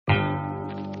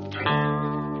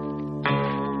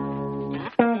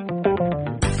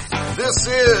This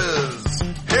is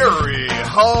Harry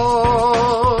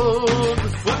Hog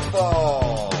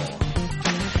Football.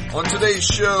 On today's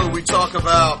show, we talk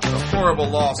about the horrible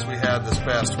loss we had this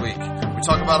past week. We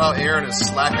talk about how Aaron is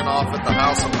slacking off at the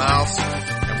House of Mouse.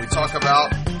 And we talk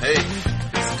about, hey,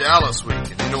 it's Dallas week.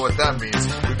 And you know what that means.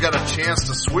 We've got a chance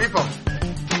to sweep them.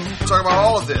 We talk about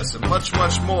all of this and much,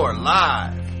 much more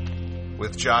live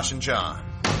with Josh and John.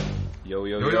 Yo.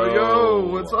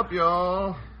 What's up,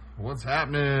 y'all? What's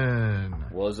happening?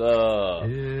 What's up?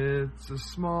 It's a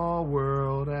small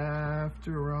world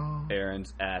after all.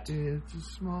 Aaron's at. It's a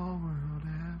small world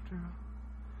after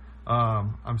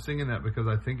all. I'm singing that because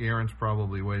I think Aaron's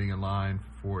probably waiting in line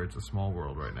for It's a Small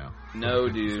World right now. No,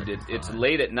 dude. It's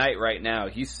late at night right now.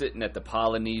 He's sitting at the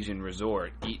Polynesian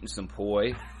resort eating some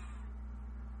poi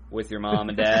with your mom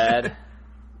and dad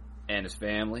and his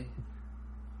family.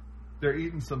 They're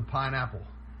eating some pineapple.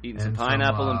 And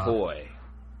poi.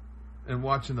 And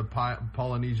watching the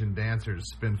Polynesian dancers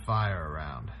spin fire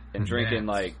around. And drinking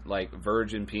dance. like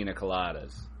virgin pina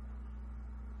coladas.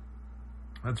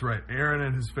 That's right. Aaron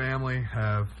and his family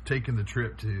have taken the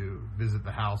trip to visit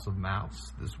the House of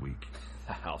Mouse this week.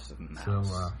 The House of Mouse. So,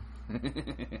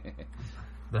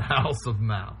 the House of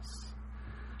Mouse.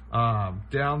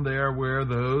 Down there where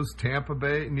those Tampa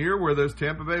Bay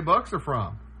Bucks are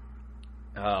from.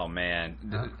 Oh, man.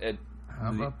 How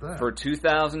about that? For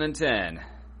 2010.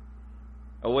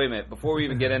 Oh, wait a minute. Before we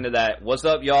even get into that, what's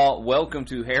up, y'all? Welcome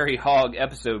to Harry Hog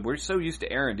episode. We're so used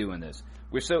to Aaron doing this.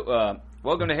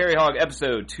 Welcome to Harry Hog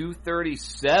episode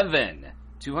 237.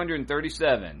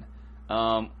 237.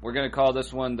 We're going to call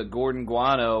this one the Gordon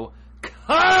Guano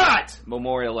Cut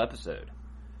Memorial episode.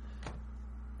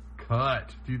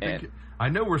 Cut. Do you think... I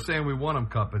know we're saying we want him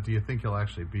cut, but do you think he'll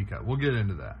actually be cut? We'll get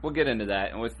into that.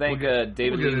 And we thank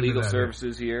David Lee Legal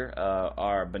Services here,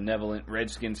 our benevolent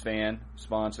Redskins fan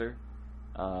sponsor,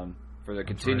 for their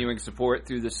continuing support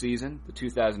through the season, the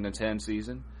 2010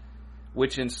 season,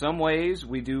 which in some ways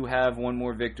we do have one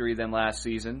more victory than last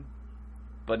season,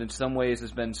 but in some ways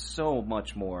has been so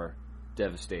much more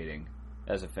devastating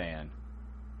as a fan.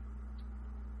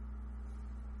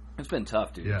 It's been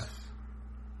tough, dude. Yes.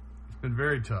 It's been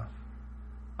very tough.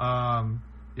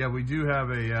 We do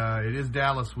have it is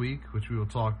Dallas week, which we will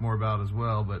talk more about as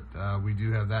well, but we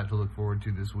do have that to look forward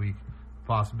to this week.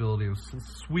 Possibility of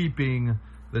sweeping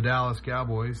the Dallas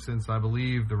Cowboys, since I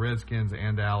believe the Redskins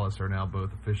and Dallas are now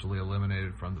both officially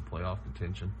eliminated from the playoff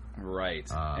contention. Right.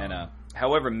 And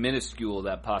however minuscule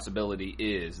that possibility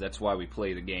is, that's why we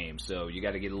play the game. So you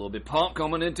got to get a little bit pumped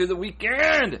coming into the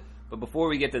weekend. But before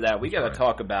we get to that, we got to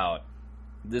talk about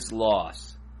this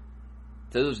loss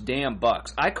to those damn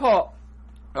Bucks. All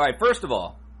right, first of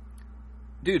all,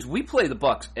 dudes, we play the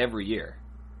Bucks every year.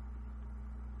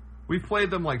 We've played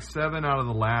them like 7 out of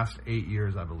the last 8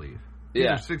 years, I believe.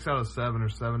 Yeah. Either 6 out of 7 or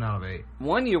 7 out of 8.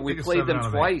 One year we played them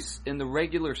twice in the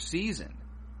regular season.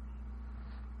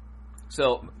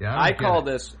 So I call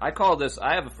this, I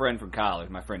have a friend from college,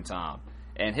 my friend Tom,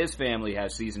 and his family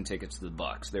has season tickets to the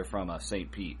Bucks. They're from St.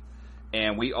 Pete.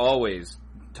 And we always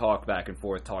talk back and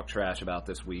forth, talk trash about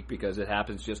this week because it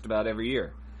happens just about every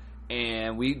year.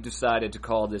 And we decided to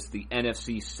call this the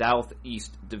NFC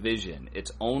Southeast Division.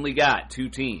 It's only got 2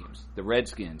 teams, the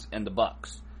Redskins and the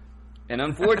Bucks. And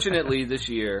unfortunately this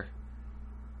year,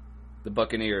 the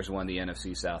Buccaneers won the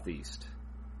NFC Southeast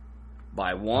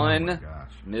by one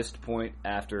missed point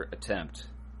after attempt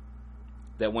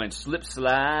that went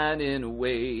slip-sliding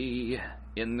away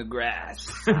in the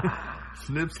grass.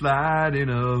 Slip-sliding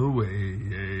away.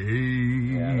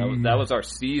 Yeah, that was our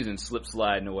season,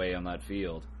 slip-sliding away on that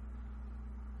field.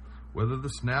 Whether the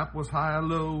snap was high or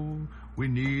low, we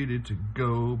needed to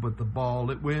go, but the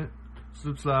ball, it went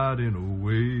slip-sliding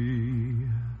away.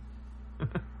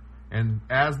 And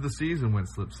as the season went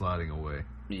slip-sliding away.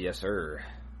 Yes, sir.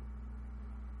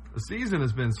 The season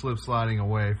has been slip-sliding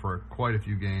away for quite a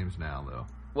few games now, though.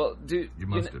 Well, dude, you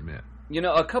must admit. You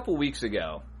know, a couple weeks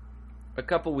ago,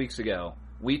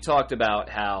 we talked about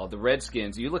how the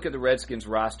Redskins, you look at the Redskins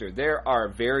roster, there are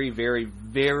very, very,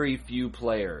 very few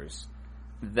players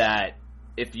that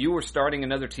if you were starting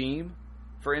another team,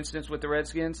 for instance, with the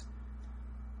Redskins,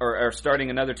 or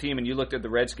starting another team and you looked at the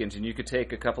Redskins and you could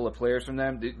take a couple of players from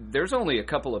them, there's only a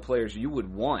couple of players you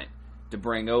would want to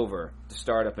bring over to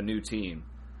start up a new team.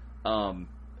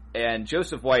 And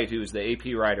Joseph White, who is the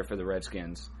AP writer for the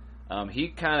Redskins, he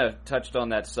kind of touched on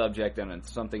that subject and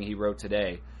it's something he wrote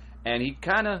today. And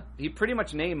he pretty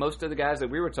much named most of the guys that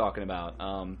we were talking about.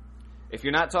 If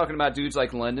you're not talking about dudes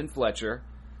like London Fletcher,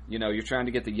 you know, you're trying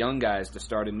to get the young guys to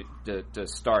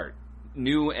start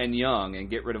new and young and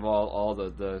get rid of all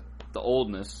the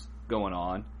oldness going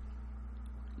on.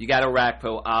 You got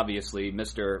Orakpo, obviously,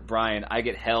 Mr. Brian. I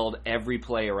get held every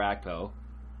play Orakpo.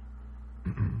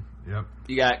 Yep.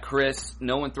 You got Chris.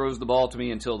 No one throws the ball to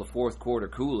me until the fourth quarter.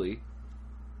 Cooley.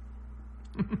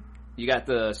 You got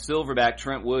the silverback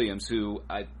Trent Williams, who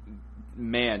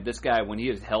this guy, when he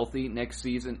is healthy next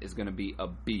season, is going to be a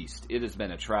beast. It has been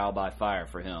a trial by fire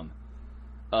for him.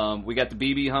 We got the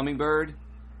BB Hummingbird.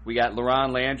 We got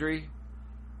Laron Landry.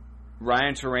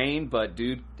 Ryan Terrain, but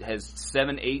dude has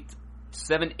 7/8,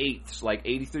 like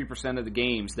 83% of the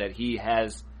games that he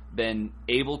has been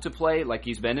able to play, like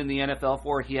he's been in the NFL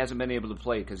for, he hasn't been able to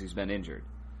play because he's been injured.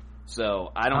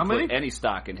 So I don't put any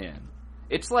stock in him.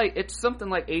 It's something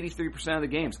like 83% of the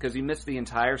games because he missed the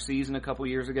entire season a couple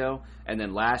years ago, and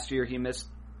then last year he missed,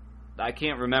 I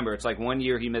can't remember. It's like one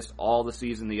year he missed all the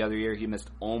season, the other year he missed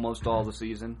almost all the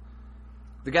season.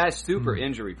 The guy's super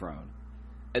injury prone.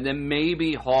 And then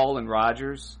maybe Hall and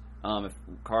Rodgers, if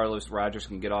Carlos Rodgers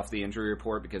can get off the injury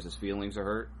report because his feelings are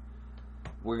hurt.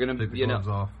 We're going to,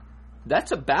 off.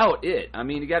 That's about it. I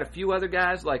mean, you got a few other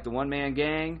guys like the one-man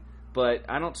gang, but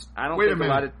I don't Wait think a a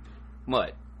lot of,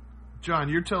 what? John,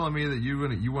 you're telling me that you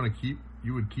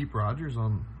would keep Rodgers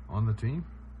on the team?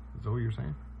 Is that what you're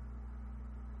saying?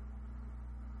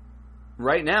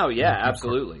 Right now, yeah,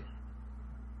 absolutely.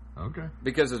 Okay.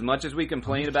 Because as much as we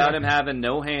complain about him having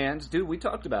no hands, dude, we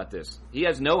talked about this. He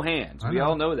has no hands. We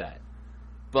all know that.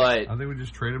 But I think we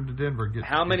just trade him to Denver.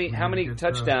 How many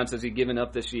touchdowns has he given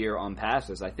up this year on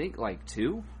passes? I think like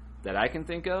 2 that I can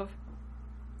think of.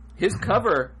 His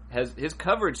coverage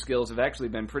skills have actually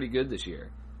been pretty good this year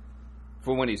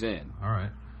for when he's in. All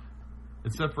right.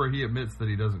 Except for he admits that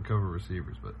he doesn't cover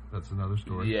receivers, but that's another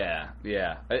story. Yeah.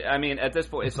 I mean, at this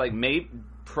point, it's like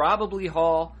probably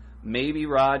Hall, maybe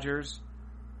Rodgers,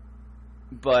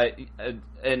 but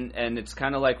and it's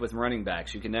kind of like with running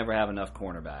backs, you can never have enough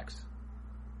cornerbacks.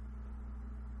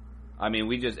 I mean,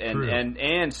 we just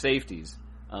and safeties,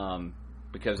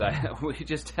 because we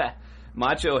just had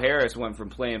Macho Harris went from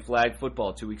playing flag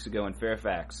football 2 weeks ago in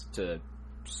Fairfax to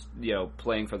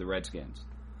playing for the Redskins.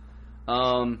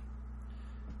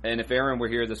 And if Aaron were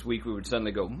here this week, we would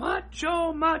suddenly go,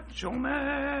 Macho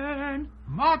Man.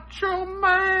 Macho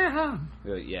Man.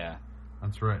 Yeah.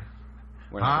 That's right.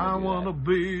 I want to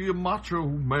be a macho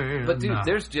man. But, dude,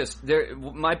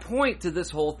 my point to this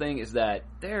whole thing is that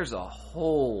there's a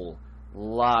whole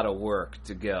lot of work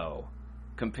to go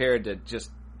compared to just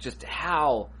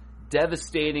how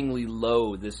devastatingly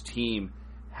low this team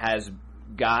has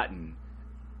gotten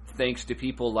thanks to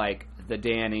people like the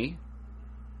Danny,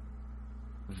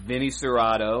 Vinny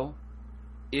Serrato,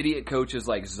 idiot coaches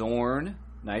like Zorn.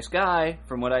 Nice guy,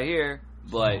 from what I hear.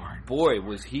 But, boy,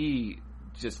 was he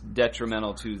just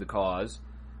detrimental to the cause.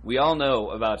 We all know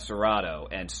about Serrato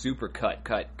and super cut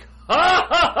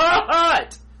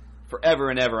forever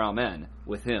and ever, amen,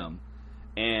 with him.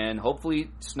 And hopefully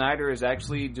Snyder is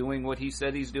actually doing what he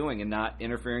said he's doing and not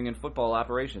interfering in football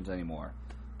operations anymore.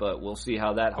 But we'll see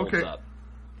how that holds up.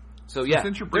 So yeah,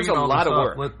 there's a lot of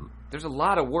work. There's a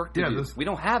lot of work to do. We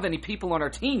don't have any people on our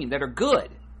team that are good.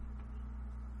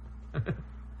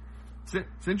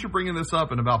 Since you're bringing this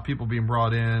up and about people being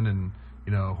brought in and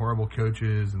horrible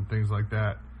coaches and things like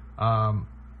that,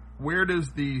 where does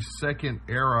the second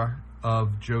era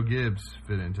of Joe Gibbs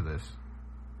fit into this?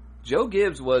 Joe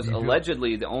Gibbs was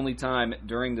allegedly the only time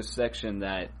during this section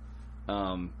that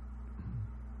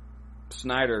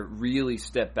Snyder really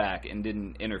stepped back and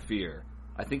didn't interfere.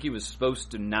 I think he was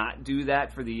supposed to not do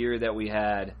that for the year that we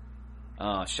had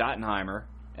Schottenheimer,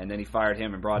 and then he fired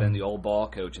him and brought in the old ball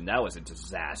coach, and that was a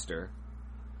disaster.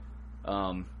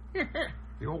 The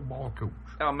old ball coach.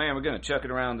 Oh, man, we're going to chuck it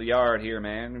around the yard here,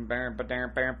 man.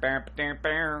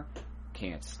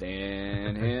 Can't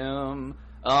stand him.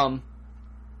 The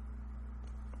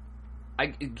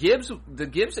Gibbs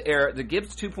era, the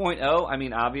Gibbs 2.0, I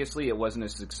mean, obviously it wasn't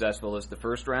as successful as the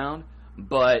first round,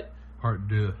 but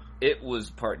it was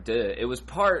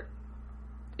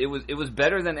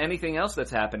better than anything else that's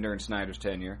happened during Snyder's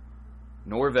tenure.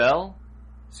 Norvell?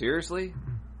 Seriously?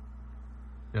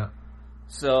 Yeah.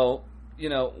 So,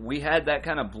 we had that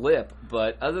kind of blip,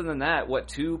 but other than that,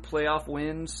 2 playoff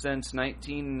wins since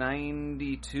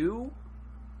 1992?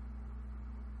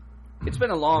 It's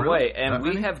been a long way, and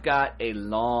we have got a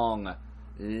long,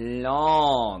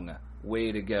 long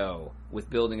way to go with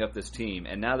building up this team.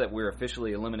 And now that we're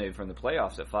officially eliminated from the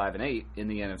playoffs at 5-8 in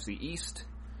the NFC East,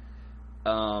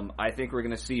 I think we're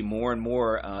going to see more and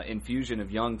more infusion of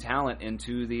young talent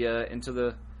into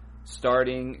the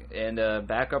starting and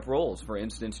backup roles. For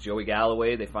instance, Joey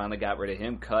Galloway, they finally got rid of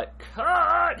him. Cut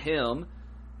him.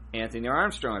 Anthony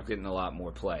Armstrong's getting a lot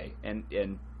more play, and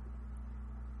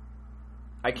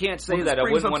I can't say Well, that I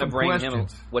this wouldn't brings want up to some bring him.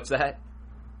 questions. What's that?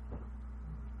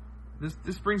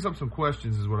 This brings up some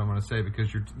questions, is what I'm going to say,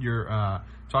 because you're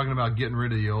talking about getting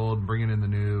rid of the old and bringing in the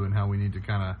new, and how we need to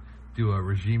kind of do a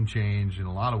regime change in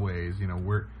a lot of ways. You know,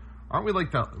 we're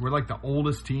like the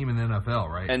oldest team in the NFL,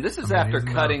 right? And this is I mean, after isn't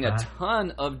that cutting a fact?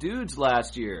 ton of dudes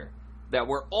last year that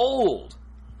were old,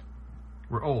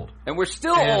 We're old. and we're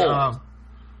still And, old.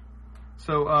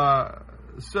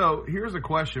 So here's a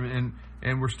question,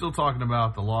 and we're still talking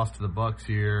about the loss to the Bucs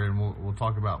here, and we'll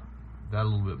talk about that a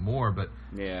little bit more. But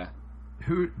Yeah.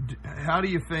 how do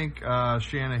you think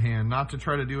Shanahan? Not to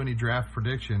try to do any draft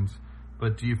predictions,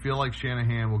 but do you feel like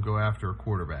Shanahan will go after a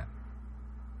quarterback?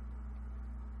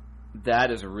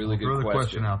 That is a really Throw good the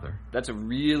question out there. That's a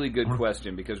really good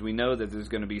question, because we know that there's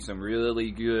going to be some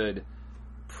really good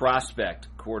prospect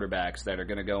quarterbacks that are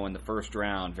going to go in the first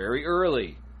round very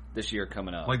early this year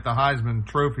coming up. Like the Heisman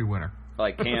Trophy winner.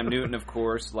 Like Cam Newton, of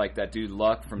course, like that dude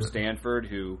Luck from Stanford,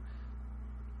 who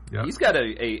Yep. he's got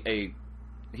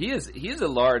he's a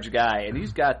large guy, and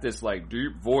he's got this like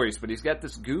deep voice, but he's got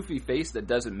this goofy face that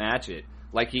doesn't match it.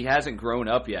 Like he hasn't grown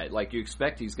up yet. Like you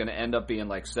expect he's going to end up being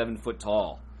like 7 foot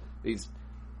tall.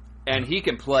 And he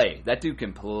can play. That dude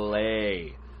can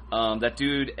play. That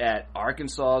dude at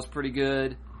Arkansas is pretty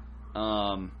good.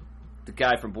 The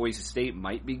guy from Boise State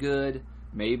might be good.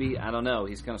 Maybe. I don't know.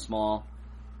 He's kind of small.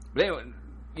 But anyway,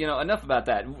 enough about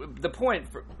that. The point,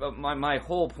 my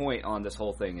whole point on this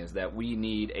whole thing is that we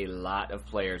need a lot of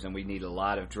players, and we need a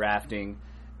lot of drafting,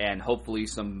 and hopefully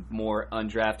some more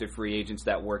undrafted free agents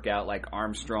that work out, like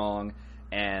Armstrong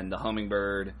and the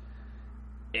Hummingbird.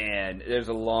 And there's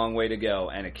a long way to go.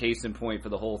 And a case in point for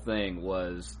the whole thing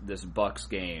was this Bucs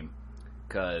game.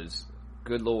 Because,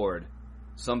 good Lord,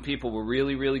 some people were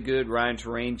really, really good. Ryan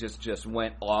Terrain just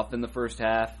went off in the first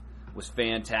half. Was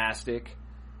fantastic.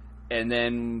 And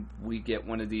then we get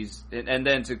one of these... And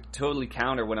then to totally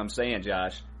counter what I'm saying,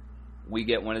 Josh, we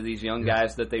get one of these young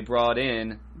guys that they brought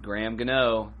in, Graham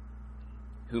Gano,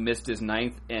 who missed his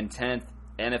 9th and 10th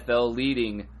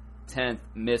NFL-leading 10th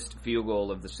missed field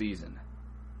goal of the season.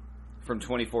 From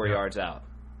 24 yards out.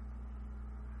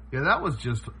 Yeah, that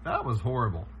was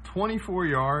horrible. 24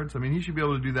 yards. I mean, he should be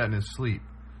able to do that in his sleep.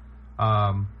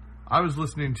 I was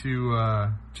listening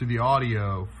to the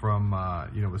audio from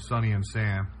with Sonny and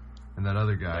Sam and that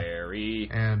other guy,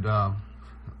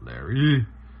 Larry,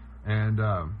 and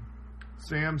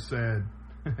Sam said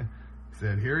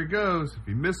here he goes. If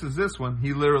he misses this one,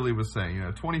 he literally was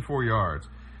saying 24 yards.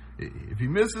 If he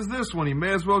misses this one, he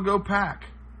may as well go pack.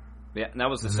 Yeah, and that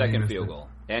was the second field goal.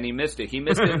 And he missed it. He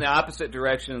missed it in the opposite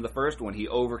direction of the first one. He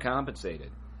overcompensated.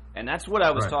 And that's what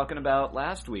I was talking about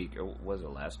last week. Or was it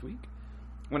last week?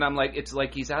 When I'm like, it's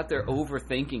like he's out there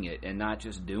overthinking it and not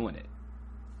just doing it.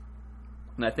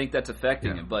 And I think that's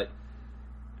affecting him. But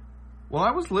well,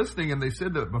 I was listening, and they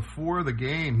said that before the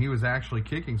game, he was actually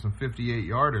kicking some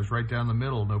 58-yarders right down the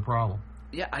middle, no problem.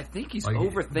 Yeah, I think he's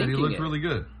overthinking it. He looked really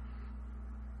good.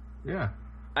 Yeah.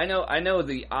 I know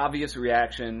the obvious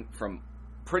reaction from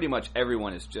pretty much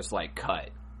everyone is just like cut.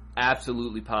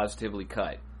 Absolutely positively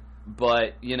cut.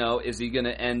 But, is he going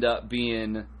to end up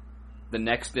being the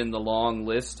next in the long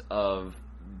list of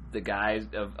the guys,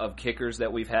 of kickers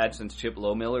that we've had since Chip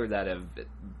Lohmiller that have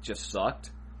just sucked?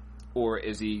 Or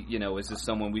is he, is this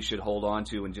someone we should hold on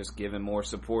to and just give him more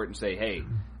support and say, hey,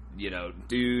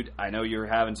 dude, I know you're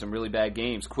having some really bad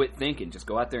games. Quit thinking. Just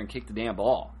go out there and kick the damn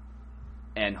ball.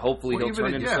 And hopefully he'll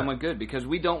turn into someone good, because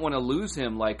we don't want to lose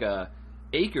him like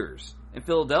Akers in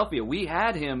Philadelphia. We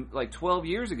had him like 12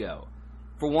 years ago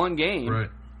for one game,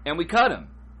 and we cut him.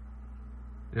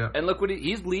 Yeah. And look what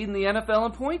he's leading the NFL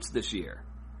in points this year.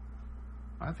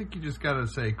 I think you just got to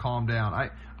say calm down.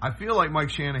 I feel like Mike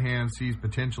Shanahan sees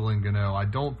potential in Gano. I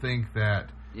don't think that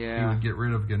he would get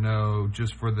rid of Gano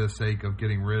just for the sake of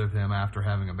getting rid of him after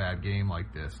having a bad game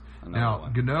like this. Now,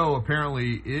 Gano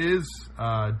apparently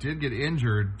did get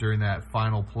injured during that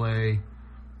final play.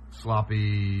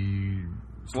 Sloppiness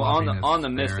on the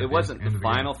miss, it wasn't the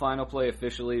final play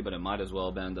officially, but it might as well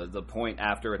have been the point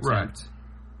after attempt.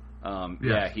 Right.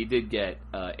 Yeah, he did get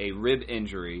a rib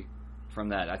injury from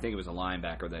that. I think it was a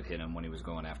linebacker that hit him when he was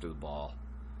going after the ball.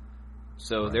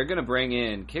 So they're going to bring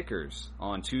in kickers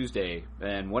on Tuesday,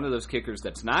 and one of those kickers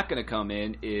that's not going to come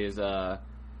in is 9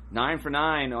 for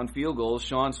 9 on field goals,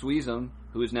 Sean Sweezum,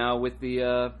 who is now with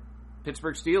the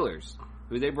Pittsburgh Steelers,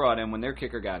 who they brought in when their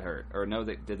kicker got hurt. Or no,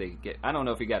 I don't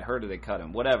know if he got hurt or they cut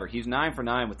him. Whatever. He's 9 for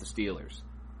 9 with the Steelers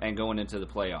and going into the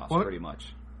playoffs pretty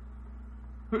much.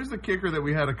 Who's the kicker that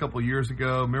we had a couple years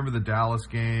ago? Remember the Dallas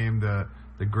game, the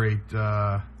great,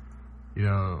 at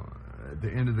the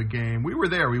end of the game. We were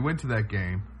there. We went to that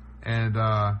game. and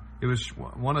it was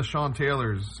one of Sean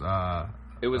Taylor's.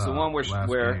 It was the one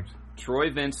where games.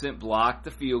 Troy Vincent blocked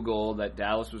the field goal that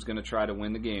Dallas was going to try to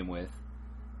win the game with,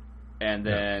 and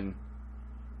then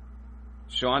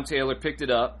Sean Taylor picked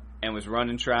it up and was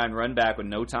try and run back with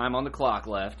no time on the clock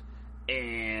left,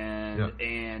 and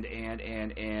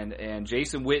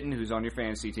Jason Witten, who's on your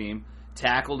fantasy team,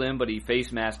 tackled him, but he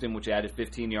face masked him, which added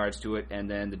 15 yards to it, and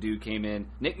then the dude came in.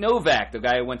 Nick Novak, the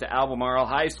guy who went to Albemarle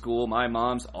High School, my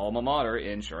mom's alma mater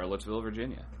in Charlottesville,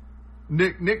 Virginia.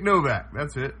 Nick Novak,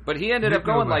 that's it. But he ended up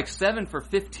going like 7 for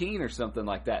 15 or something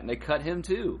like that, and they cut him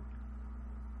too.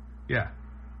 Yeah.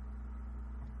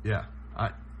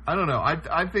 I don't know.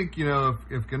 I think,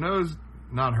 if Gano's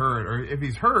not hurt, or if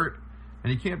he's hurt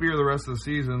and he can't be here the rest of the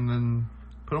season, then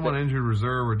put him on injured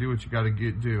reserve or do what you got to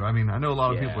do. I mean, I know a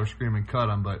lot of people are screaming cut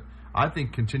him, but I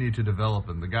think continue to develop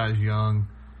him. The guy's young,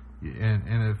 and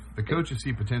if the coaches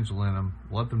see potential in him,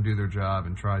 let them do their job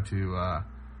and try to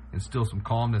instill some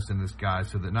calmness in this guy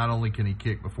so that not only can he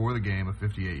kick before the game a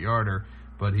 58-yarder,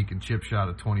 but he can chip shot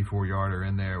a 24-yarder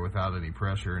in there without any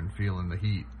pressure and feeling the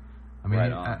heat. I mean,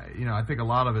 I think a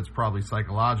lot of it's probably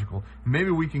psychological.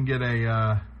 Maybe we can get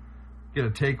a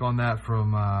take on that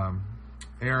from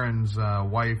Aaron's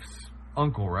wife's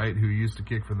uncle, right, who used to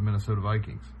kick for the Minnesota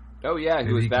Vikings. Oh, yeah,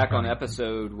 who was back on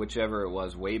episode whichever it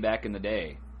was, way back in the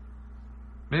day.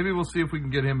 Maybe we'll see if we can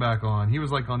get him back on. He was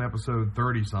like on episode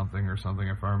 30-something or something,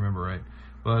 if I remember right.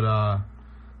 But, a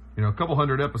couple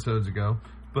hundred episodes ago.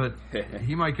 But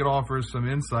he might could offer some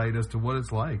insight as to what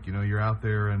it's like. You're out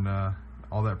there and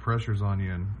all that pressure's on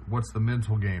you, and what's the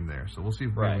mental game there. So we'll see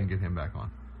if we can get him back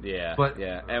on. Yeah, but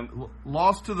and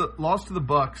lost to the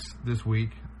Bucks this week.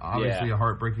 Obviously, a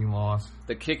heartbreaking loss.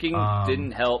 The kicking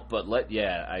didn't help, but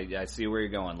I see where you're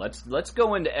going. Let's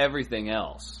go into everything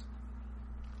else.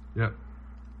 Yep.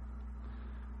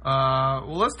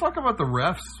 Well, let's talk about the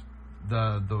refs.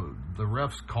 The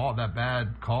refs call that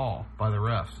bad call by the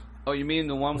refs. Oh, you mean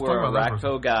the one where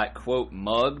Arakpo got quote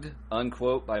mugged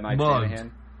unquote by Mike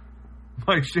Shanahan?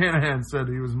 Mike Shanahan said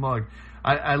he was mugged.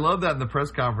 I love that in the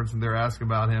press conference, and they're asking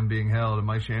about him being held, and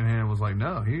Mike Shanahan was like,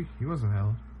 "No, he wasn't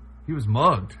held. He was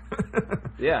mugged."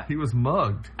 Yeah, he was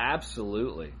mugged.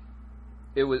 Absolutely.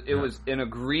 It was an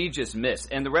egregious miss,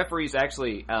 and the referees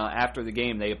actually after the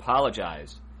game they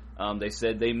apologized. They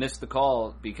said they missed the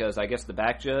call because I guess the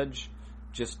back judge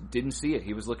just didn't see it.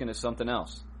 He was looking at something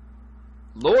else.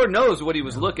 Lord knows what he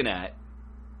was looking at.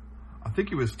 I think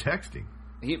he was texting.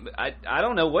 I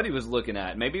don't know what he was looking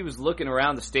at. Maybe he was looking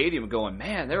around the stadium going,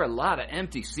 man, there are a lot of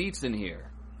empty seats in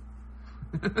here.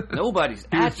 Nobody's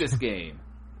at this game.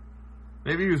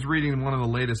 Maybe he was reading one of the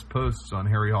latest posts on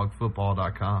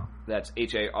HarryHogFootball.com. That's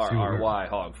HARRY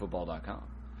hogfootball.com.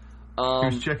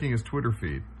 He was checking his Twitter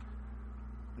feed.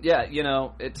 Yeah,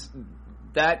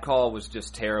 that call was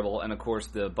just terrible, and of course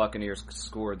the Buccaneers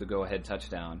scored the go-ahead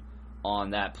touchdown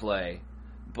on that play.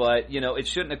 But, it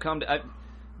shouldn't have come to...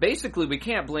 Basically, we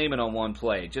can't blame it on one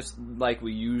play, just like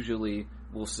we usually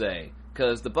will say.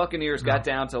 Because the Buccaneers got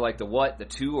down to the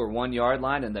 2 or 1 yard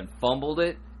line and then fumbled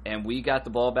it, and we got the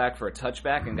ball back for a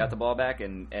touchback and got the ball back.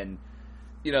 And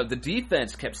the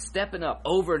defense kept stepping up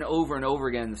over and over and over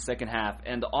again in the second half.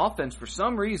 And the offense, for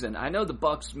some reason, I know the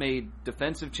Bucs made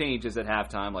defensive changes at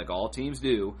halftime, like all teams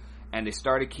do, and they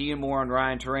started keying more on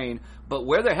Ryan Terrain. But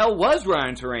where the hell was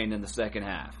Ryan Terrain in the second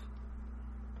half?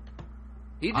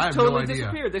 He just totally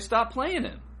disappeared. They stopped playing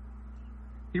him.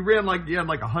 He ran he had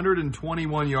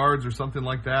 121 yards or something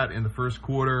like that in the first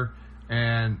quarter,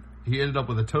 and he ended up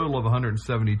with a total of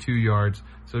 172 yards.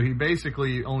 So he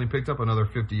basically only picked up another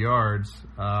 50 yards,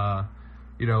 for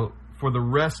the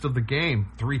rest of the game,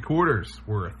 3 quarters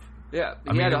worth. Yeah.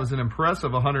 It was an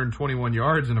impressive 121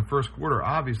 yards in the first quarter,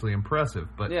 obviously impressive.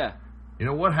 But,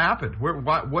 what happened?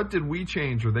 What did we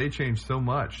change or they changed so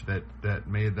much that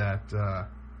made that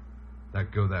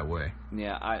go that way?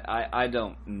 Yeah, I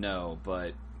don't know,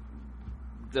 but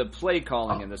the play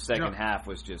calling in the second half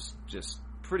was just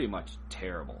pretty much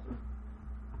terrible.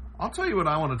 I'll tell you what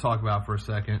I want to talk about for a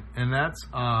second, and that's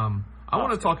I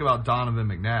want to talk about Donovan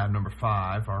McNabb, number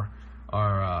 5,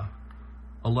 our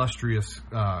illustrious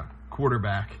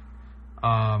quarterback.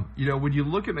 When you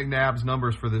look at McNabb's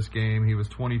numbers for this game, he was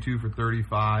 22 for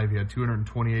 35. He had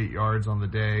 228 yards on the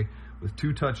day with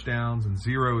 2 touchdowns and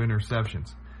 0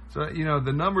 interceptions. So,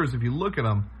 the numbers, if you look at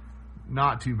them,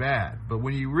 not too bad. But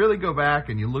when you really go back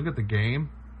and you look at the game,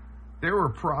 there were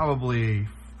probably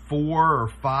 4 or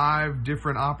 5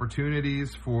 different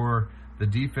opportunities for the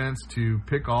defense to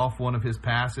pick off one of his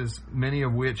passes, many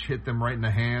of which hit them right in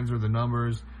the hands or the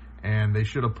numbers, and they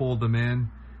should have pulled them in.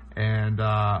 And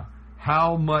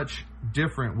how much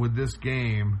different would the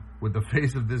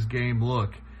face of this game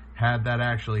look had that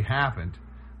actually happened.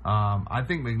 I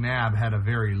think McNabb had a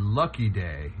very lucky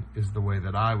day, is the way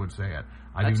that I would say it.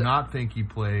 I do not think he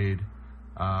played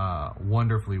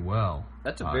wonderfully well.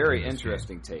 That's a very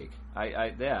interesting take.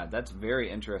 Yeah, that's very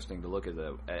interesting to look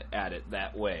at it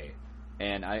that way,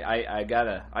 and I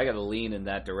gotta lean in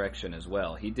that direction as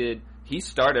well. He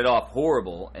started off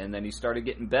horrible, and then he started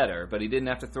getting better, but he didn't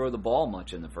have to throw the ball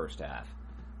much in the first half.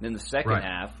 And in the second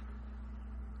half,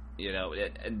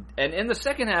 and in the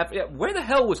second half, where the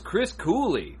hell was Chris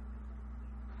Cooley?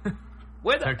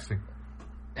 Texting.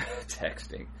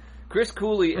 Chris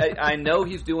Cooley, I know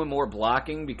he's doing more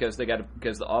blocking because the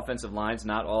offensive line's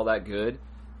not all that good,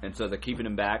 and so they're keeping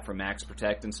him back for max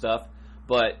protect and stuff.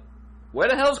 But where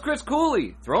the hell's Chris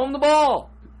Cooley? Throw him the ball.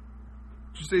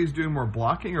 Did you say he's doing more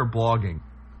blocking or blogging?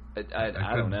 I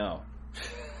don't know.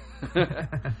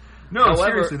 No, however,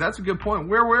 seriously, that's a good point.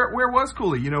 Where was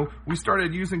Cooley? We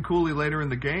started using Cooley later in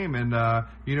the game, and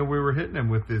we were hitting him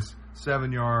with this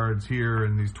 7 yards here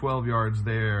and these 12 yards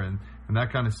there, and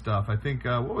that kind of stuff. I think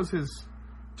what was his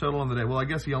total on the day? Well, I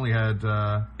guess he only had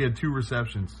 2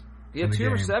 receptions. He had 2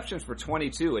 receptions for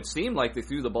 22. It seemed like they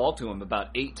threw the ball to him about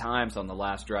 8 times on the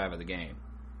last drive of the game.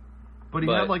 But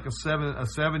he had like a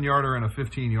 7-yarder and a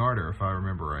 15-yarder, if I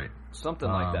remember right. Something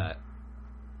like that.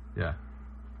 Yeah.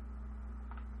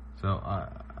 So,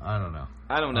 I don't know.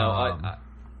 I don't know.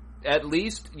 At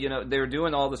least, they were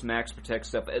doing all this max protect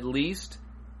stuff. At least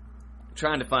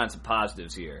trying to find some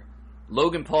positives here.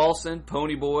 Logan Paulson,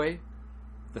 Pony Boy,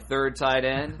 the third tight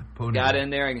end, got in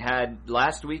there and had,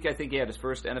 last week I think he had his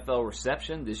first NFL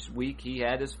reception. This week he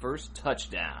had his first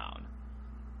touchdown.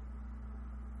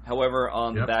 However,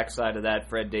 on the backside of that,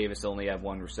 Fred Davis only had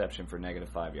 1 reception for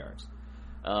 -5 yards.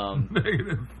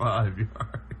 -5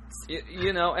 yards.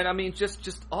 And I mean,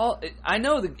 just all. I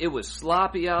know that it was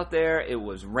sloppy out there. It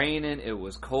was raining. It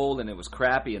was cold, and it was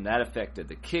crappy, and that affected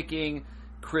the kicking.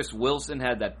 Chris Wilson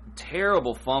had that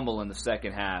terrible fumble in the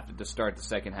second half to start the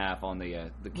second half on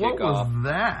the kickoff. What was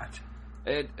that?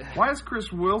 Why is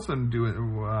Chris Wilson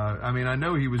doing? I mean, I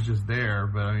know he was just there,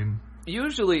 but I mean,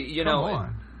 usually,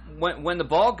 when the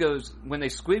ball goes, when they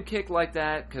squib kick like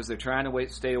that, because they're trying to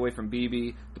stay away from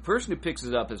BB, the person who picks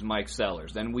it up is Mike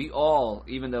Sellers. And we all,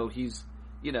 even though he's,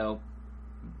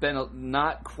 been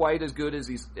not quite as good as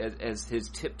his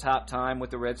tip-top time with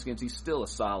the Redskins, he's still a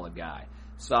solid guy,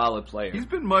 solid player. He's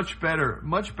been much better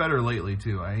lately,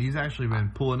 too. He's actually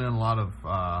been pulling in a lot of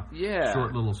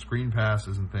short little screen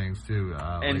passes and things, too.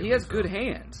 And lately, he has good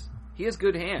hands. He has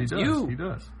good hands. He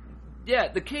does. Yeah,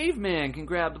 the caveman can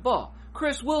grab the ball.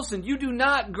 Chris Wilson, you do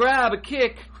not grab a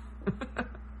kick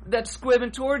that's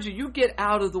squibbing towards you. You get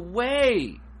out of the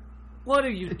way. What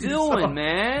are you doing,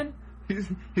 man?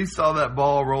 He saw that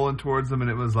ball rolling towards him,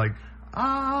 and it was like,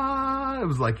 it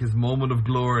was like his moment of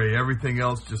glory. Everything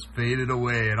else just faded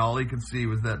away, and all he could see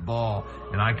was that ball,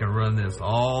 and I can run this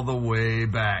all the way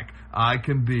back. I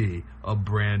can be a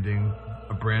Brandon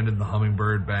the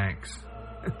Hummingbird Banks.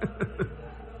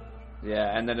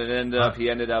 Yeah, and then he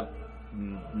ended up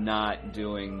not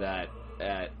doing that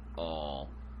at all,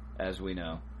 as we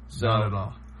know. So, not at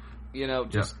all.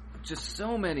 Just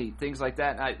so many things like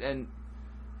that. And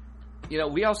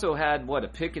we also had a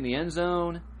pick in the end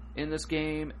zone in this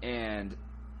game,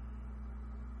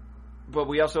 but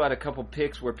we also had a couple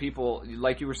picks where people,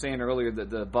 like you were saying earlier, that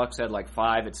the Bucs had like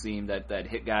 5, it seemed, that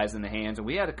hit guys in the hands, and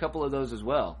we had a couple of those as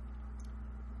well.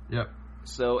 Yep.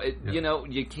 So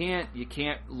you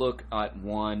can't look at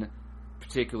one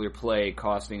particular play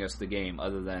costing us the game,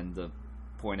 other than the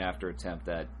point after attempt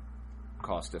that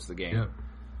cost us the game. Yep.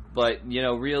 But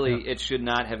really, it should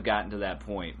not have gotten to that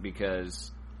point,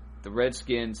 because the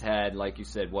Redskins had, like you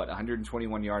said,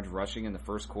 121 yards rushing in the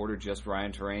first quarter, just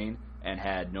Ryan Terrain, and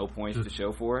had no points to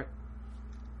show for it.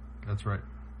 That's right.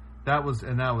 That was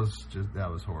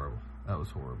horrible. That was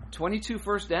horrible. 22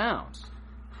 first downs.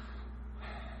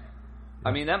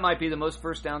 I mean, that might be the most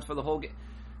first downs for the whole game.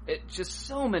 It's just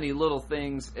so many little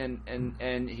things,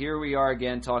 and here we are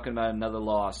again talking about another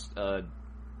loss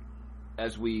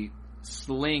as we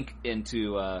slink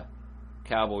into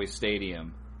Cowboy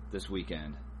Stadium this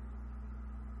weekend.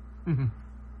 Mm-hmm.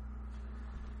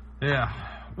 Yeah.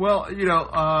 Well,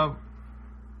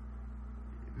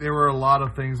 there were a lot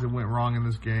of things that went wrong in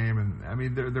this game, and I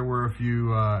mean, there were a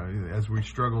few, as we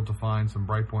struggled to find some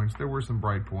bright points. There were some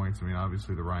bright points. I mean,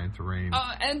 obviously the Ryan Terrain.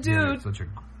 And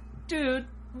dude,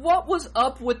 what was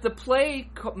up with the play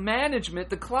management,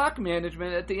 the clock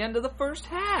management at the end of the first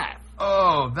half?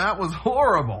 Oh, that was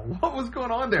horrible. What was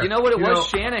going on there? You know what it was?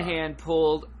 Shanahan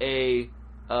pulled a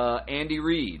Andy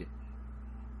Reid.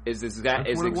 Is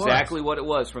exactly what it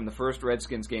was from the first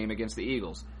Redskins game against the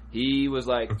Eagles. He was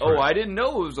like, That's "Oh, right. I didn't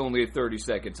know it was only a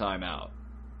 30-second timeout."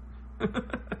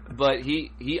 But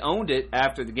he owned it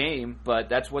after the game, but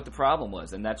that's what the problem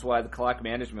was, and that's why the clock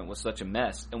management was such a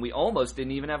mess, and we almost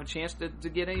didn't even have a chance to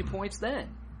get any points then.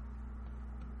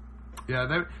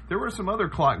 Yeah, there were some other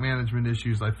clock management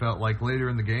issues. I felt like later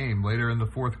in the game, later in the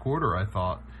fourth quarter, I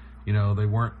thought, they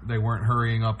weren't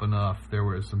hurrying up enough. There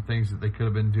were some things that they could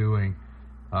have been doing.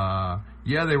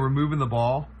 They were moving the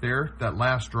ball there. That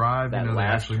last drive, they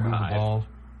actually moved the ball.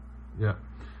 Yeah.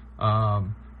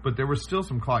 But there were still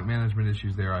some clock management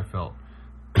issues there, I felt.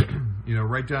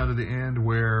 Right down to the end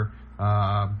where,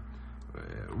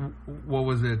 what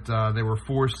was it? They were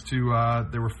forced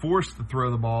to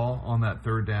throw the ball on that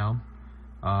third down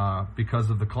because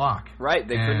of the clock. Right,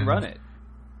 they couldn't run it.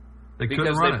 They couldn't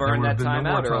run it. Because they burned that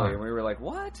timeout earlier. Time. We were like,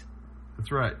 what?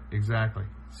 That's right, exactly.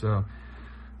 So,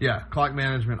 yeah, clock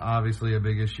management obviously a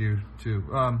big issue too.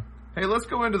 Hey, let's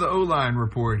go into the O-line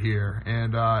report here,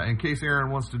 and in case Aaron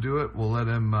wants to do it, we'll let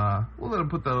him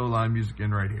put the O-line music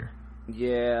in right here.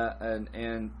 Yeah,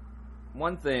 and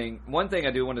one thing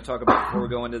I do want to talk about before we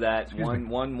go into that.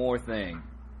 One more thing.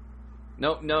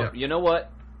 No, Yep. You know what?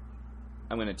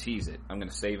 I'm going to tease it. I'm going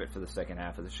to save it for the second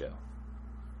half of the show.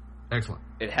 Excellent.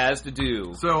 It has to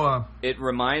do. So, it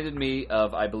reminded me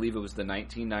of, I believe it was the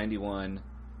 1991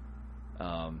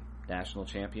 national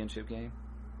championship game,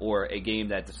 or a game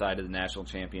that decided the national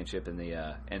championship in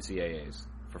the NCAAs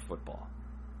for football.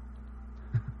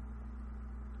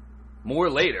 More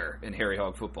later in Harry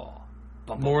Hog football.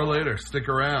 More later. Stick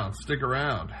around.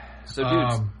 So,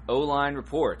 dudes, O-line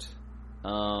report.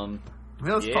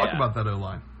 Let's talk about that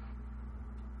O-line.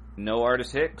 No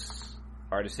Artis Hicks.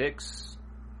 Artis Hicks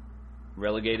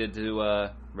relegated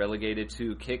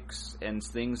to kicks and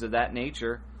things of that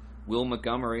nature. Will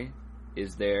Montgomery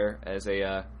is there as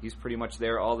he's pretty much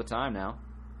there all the time now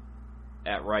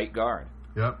at right guard.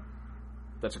 Yep.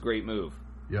 That's a great move.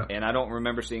 Yep. And I don't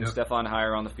remember seeing Stephon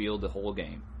Heyer on the field the whole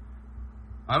game.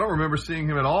 I don't remember seeing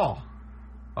him at all,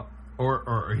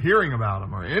 or hearing about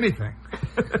him or anything.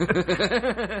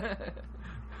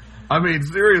 I mean,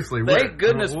 seriously. Thank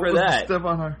goodness for that.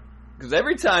 Stephon Heyer? Because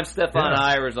every time Stephon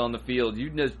Heyer is on the field,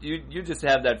 you just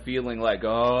have that feeling like,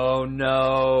 oh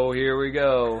no, here we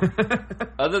go.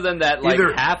 Other than that,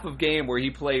 half of game where he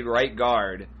played right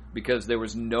guard because there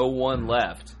was no one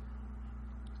left.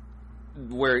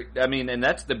 And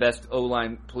that's the best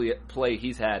O-line play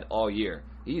he's had all year.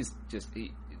 He's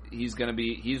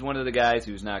one of the guys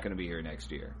who's not going to be here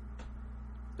next year.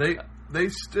 They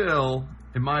still,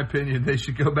 in my opinion, they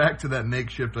should go back to that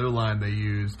makeshift O-line they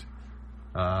used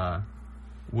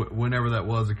whenever that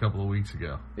was a couple of weeks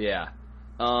ago. Yeah.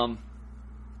 The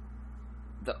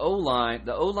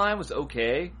O-line was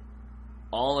okay.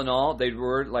 All in all, they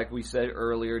were, like we said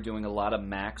earlier, doing a lot of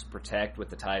max protect with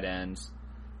the tight ends,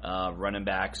 running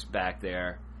backs back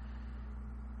there.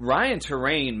 Ryan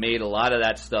Terrain made a lot of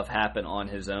that stuff happen on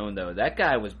his own, though. That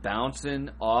guy was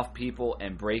bouncing off people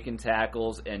and breaking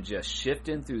tackles and just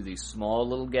shifting through these small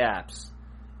little gaps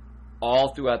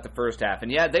all throughout the first half.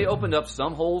 And yeah, they opened up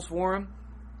some holes for him,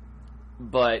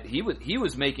 but he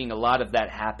was making a lot of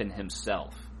that happen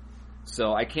himself.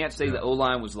 So I can't say the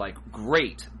O-line was like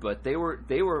great, but they were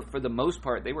for the most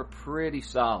part they were pretty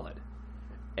solid.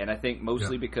 And I think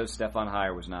mostly because Stephon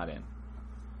Heyer was not in.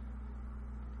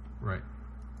 Right.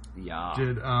 Yeah.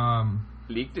 Did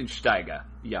Lichtensteiger.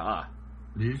 Yeah.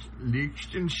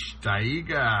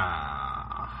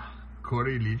 Lichtensteiger.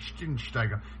 Corey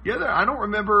Lichtensteiger. Yeah, I don't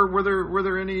remember. Were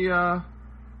there any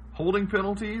holding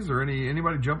penalties or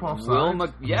anybody jump off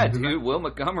sides? Will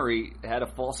Montgomery had a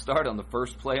false start on the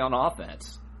first play on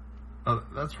offense. Oh,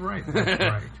 that's right. That's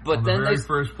right. But on then the very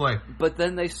first play. But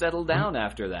then they settled down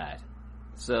after that.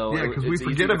 So yeah, because we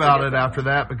forget about it after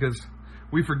that because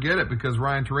we forget it because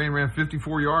Ryan Terrain ran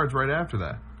 54 yards right after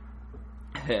that.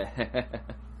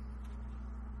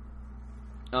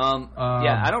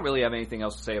 I don't really have anything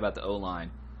else to say about the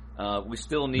O-line. We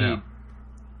still need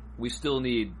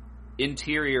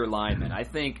interior linemen. I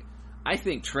think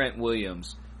Trent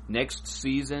Williams next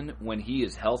season when he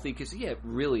is healthy, because he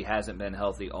really hasn't been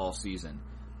healthy all season.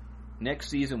 Next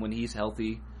season when he's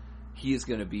healthy, he is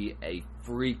going to be a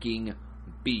freaking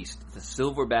beast. The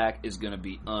Silverback is going to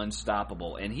be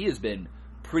unstoppable, and he has been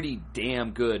pretty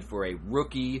damn good for a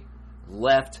rookie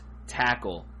left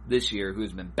tackle this year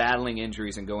who's been battling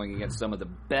injuries and going against some of the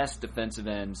best defensive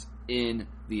ends in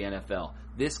the NFL.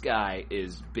 This guy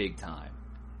is big time.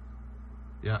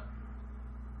 Yeah.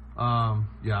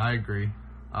 I agree.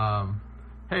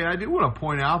 Hey, I do want to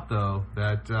point out, though,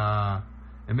 that,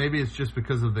 and maybe it's just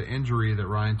because of the injury that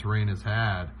Ryan Terrain has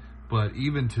had, but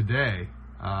even today,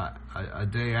 a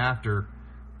day after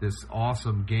this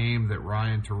awesome game that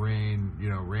Ryan Terrain,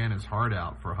 ran his heart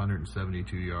out for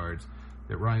 172 yards,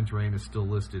 that Ryan Terrain is still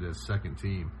listed as second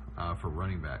team for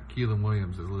running back. Keelan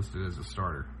Williams is listed as a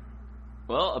starter.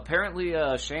 Well, apparently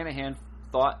Shanahan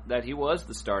thought that he was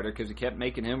the starter because he kept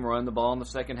making him run the ball in the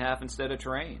second half instead of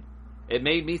Terrain. It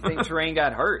made me think Terrain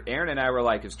got hurt. Aaron and I were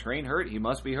like, is Terrain hurt? He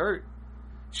must be hurt.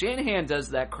 Shanahan does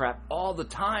that crap all the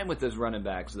time with his running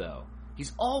backs, though.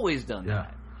 He's always done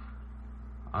that.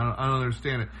 I don't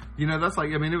understand it. That's like,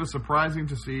 it was surprising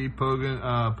to see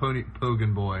Pony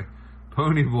Boy,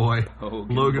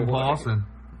 Logan Paulson.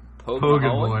 Pogue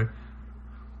Mahood.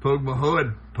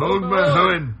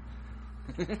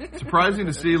 Surprising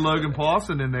to see Logan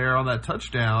Paulson in there on that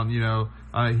touchdown.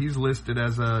 He's listed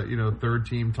as a third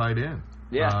team tight end.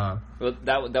 Yeah, well,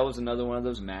 that was another one of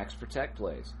those max protect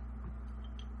plays.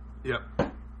 Yep.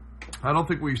 I don't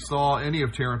think we saw any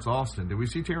of Terrence Austin. Did we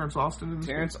see Terrence Austin in this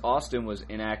Terrence game? Austin was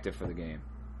inactive for the game.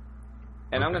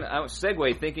 And Okay. I'm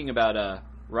segue thinking about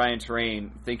Ryan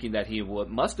Terrain, thinking that he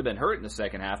must have been hurt in the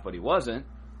second half, but he wasn't,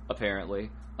 apparently.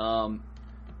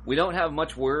 We don't have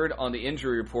much word on the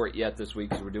injury report yet this week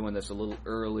because we're doing this a little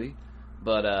early.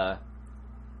 But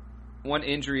one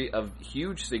injury of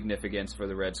huge significance for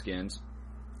the Redskins,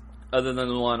 other than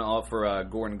the one for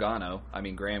Graham Gano,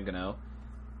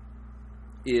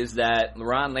 is that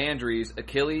Ron Landry's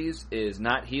Achilles is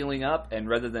not healing up, and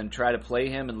rather than try to play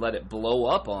him and let it blow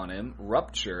up on him,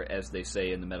 rupture, as they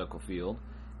say in the medical field,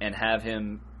 and have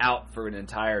him out for an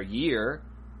entire year,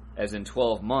 as in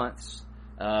 12 months,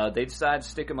 they decided to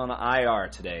stick him on the IR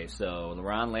today. So,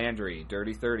 Ron Landry,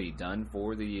 Dirty 30, done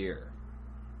for the year.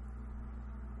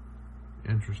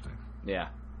 Interesting. Yeah.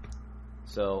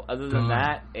 So, other than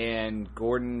that, and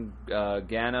Gordon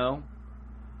Gano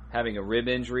having a rib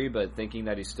injury, but thinking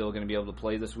that he's still going to be able to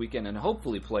play this weekend and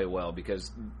hopefully play well because,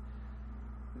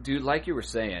 dude, like you were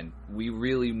saying, we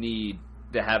really need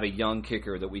to have a young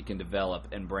kicker that we can develop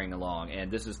and bring along.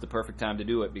 And this is the perfect time to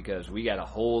do it because we got a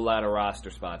whole lot of roster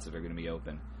spots that are going to be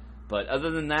open. But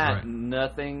other than that,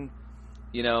 nothing,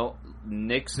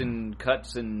 nicks and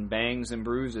cuts and bangs and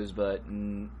bruises. But,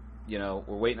 we're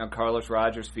waiting on Carlos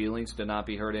Rogers' feelings to not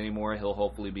be hurt anymore. He'll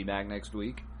hopefully be back next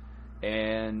week.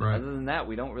 And other than that,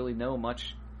 we don't really know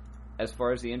much as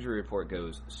far as the injury report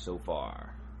goes so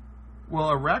far.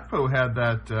 Well, Arakpo had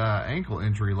that ankle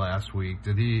injury last week.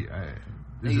 Did he?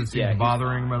 Is it seem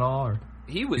bothering him at all? Or?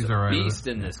 He was a beast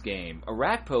in this game.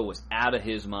 Arakpo was out of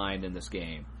his mind in this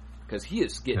game because he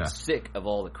is getting sick of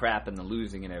all the crap and the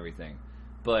losing and everything.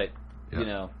 But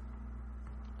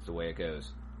it's the way it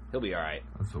goes. He'll be all right.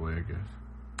 That's the way it goes.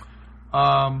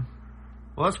 Well,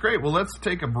 that's great. Well, let's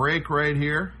take a break right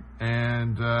here.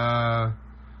 And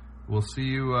we'll see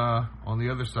you on the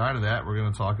other side of that. We're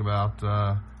going to talk about,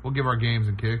 we'll give our games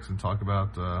and kicks and talk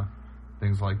about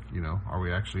things like, are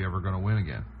we actually ever going to win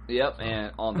again? Yep,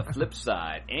 and on the flip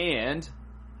side, and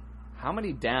how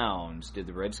many downs did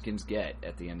the Redskins get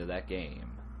at the end of that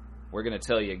game? We're going to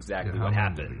tell you exactly what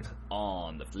happened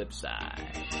on the flip side.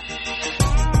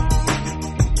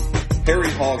 Harry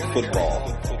Hog Football,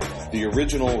 the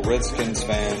original Redskins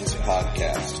fans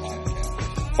podcast.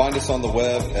 Find us on the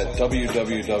web at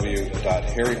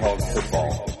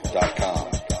www.harryhogfootball.com.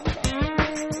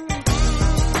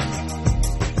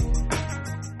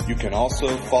 You can also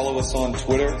follow us on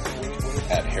Twitter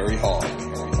at Harry Hog.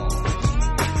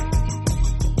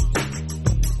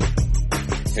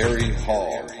 Harry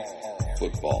Hog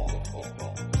Football.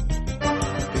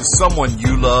 Is someone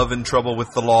you love in trouble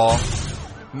with the law?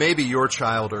 Maybe your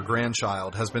child or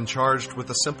grandchild has been charged with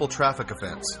a simple traffic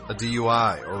offense, a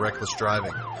DUI or reckless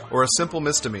driving, or a simple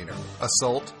misdemeanor,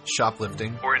 assault,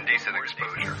 shoplifting, or indecent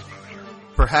exposure.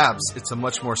 Perhaps it's a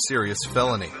much more serious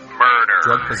felony, Murder.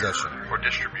 drug possession, Or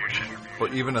distribution. or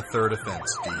even a third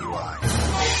offense, DUI.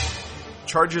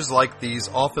 Charges like these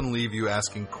often leave you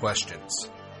asking questions.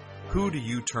 Who do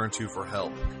you turn to for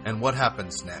help, and what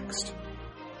happens next?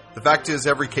 The fact is,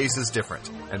 every case is different,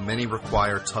 and many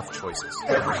require tough choices.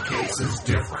 Every case is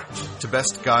different. To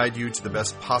best guide you to the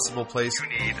best possible place, You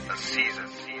need a seasoned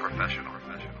professional.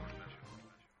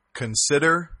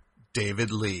 consider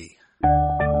David Lee.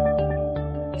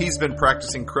 He's been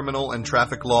practicing criminal and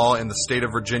traffic law in the state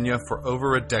of Virginia for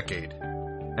over a decade,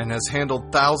 and has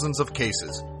handled thousands of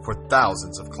cases for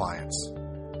thousands of clients.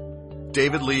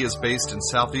 David Lee is based in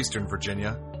southeastern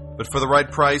Virginia, but for the right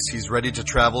price, he's ready to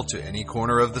travel to any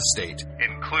corner of the state.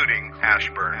 Including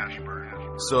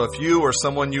Ashburn. So if you or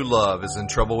someone you love is in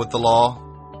trouble with the law,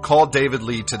 call David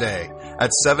Lee today at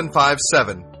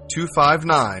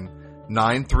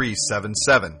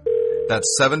 757-259-9377.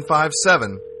 That's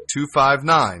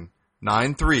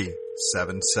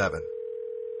 757-259-9377.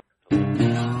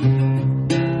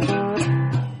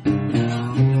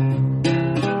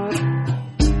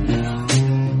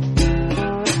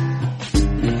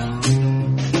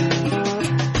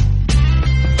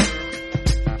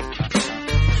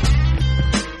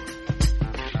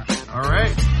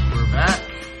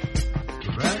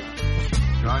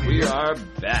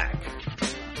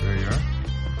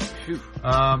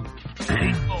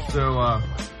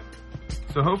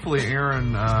 So hopefully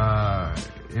Aaron,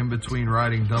 in between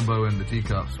riding Dumbo in the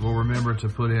teacups, will remember to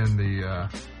put in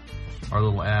our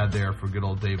little ad there for good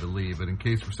old David Lee. But in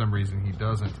case for some reason he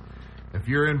doesn't, if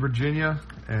you're in Virginia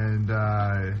and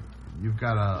you've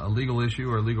got a legal issue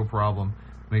or a legal problem,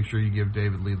 make sure you give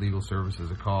David Lee Legal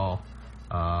Services a call,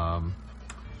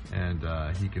 and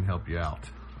he can help you out.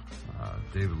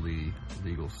 David Lee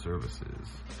Legal Services.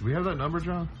 Do we have that number,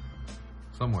 John?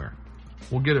 Somewhere.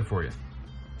 We'll get it for you.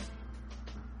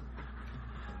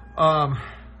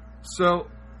 So,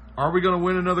 are we going to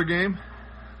win another game?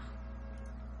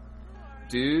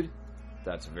 Dude,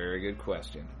 that's a very good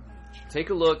question. Take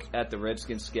a look at the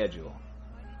Redskins' schedule.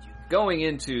 Going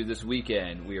into this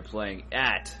weekend, we are playing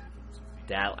at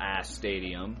Dallas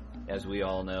Stadium, as we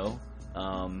all know.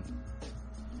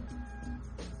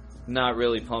 Not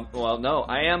really pumped. Well, no,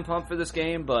 I am pumped for this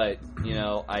game, but,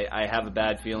 I have a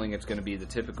bad feeling it's going to be the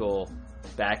typical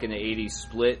back in the 80s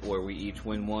split where we each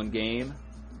win one game.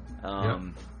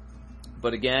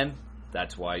 But again,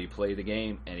 that's why you play the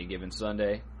game any given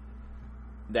Sunday.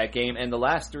 That game and the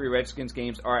last three Redskins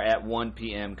games are at 1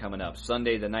 p.m. coming up.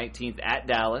 Sunday the 19th at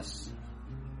Dallas.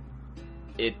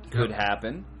 It could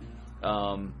happen.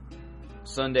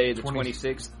 Sunday the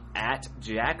 26th at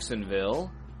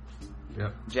Jacksonville.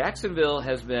 Yep.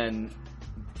 Jacksonville's been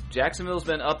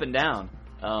up and down.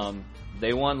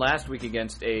 They won last week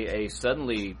against a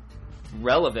suddenly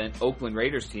relevant Oakland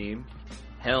Raiders team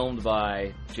helmed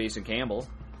by Jason Campbell.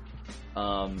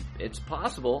 It's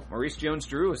possible Maurice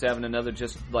Jones-Drew is having another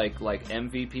just like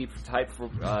MVP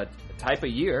type of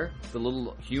year, the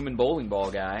little human bowling ball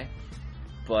guy,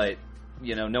 but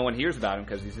no one hears about him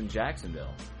because he's in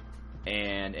Jacksonville,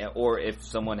 or if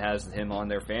someone has him on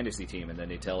their fantasy team and then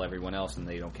they tell everyone else and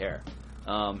they don't care.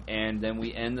 And then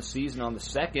we end the season on the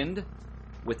 2nd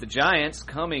with the Giants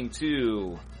coming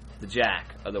to the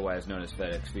Jack, otherwise known as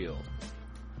FedEx Field.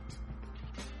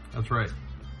 That's right.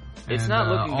 It's not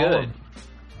looking good.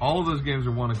 All of those games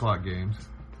are 1 o'clock games.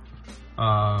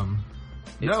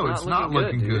 It's not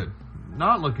looking good.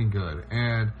 Not looking good.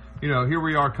 And, here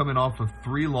we are coming off of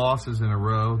 3 losses in a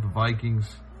row. The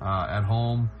Vikings at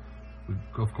home.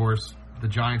 Of course, the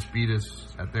Giants beat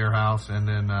us at their house. And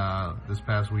then this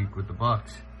past week with the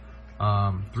Bucs.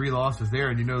 3 losses there.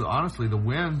 And, honestly, the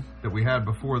win that we had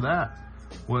before that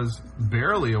was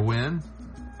barely a win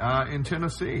in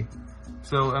Tennessee.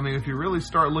 So, if you really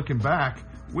start looking back,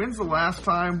 when's the last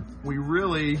time we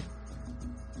really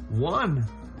won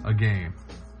a game?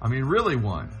 Really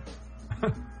won.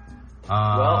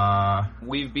 Well,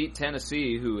 we've beat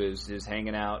Tennessee, who is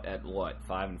hanging out at,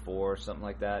 5-4, something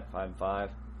like that, 5-5?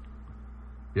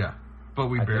 Yeah, but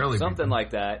we barely beat something them.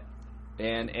 like that.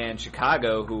 And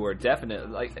Chicago, who are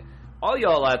definitely, all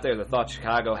y'all out there that thought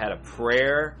Chicago had a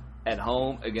prayer at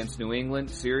home against New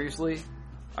England, seriously?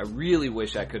 I really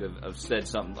wish I could have said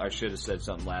something. I should have said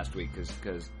something last week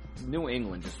because New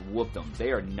England just whooped them.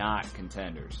 They are not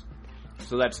contenders.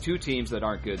 So that's 2 teams that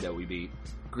aren't good that we beat.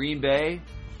 Green Bay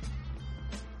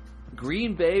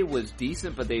was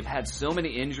decent, but they've had so many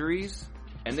injuries,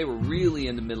 and they were really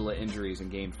in the middle of injuries in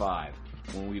Game 5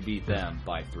 when we beat them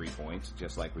by 3 points,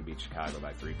 just like we beat Chicago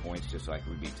by 3 points, just like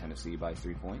we beat Tennessee by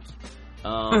 3 points.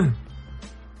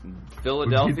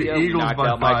 Philadelphia, we knocked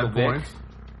out Michael Vick.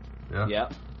 Yeah.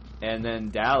 Yep. And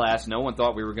then Dallas, no one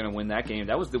thought we were going to win that game.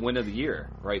 That was the win of the year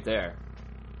right there.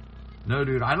 No,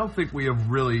 dude, I don't think we have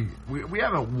really... We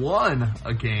haven't won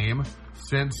a game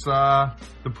since the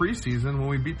preseason when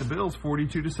we beat the Bills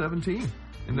 42-17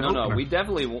 in the opener.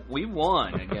 We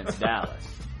won against Dallas.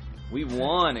 We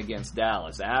won against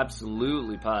Dallas.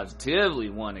 Absolutely, positively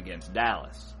won against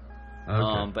Dallas.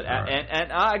 Okay.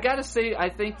 And I got to say, I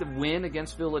think the win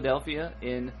against Philadelphia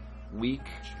in Week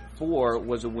 4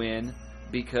 was a win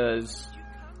because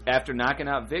after knocking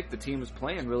out Vic, the team was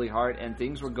playing really hard and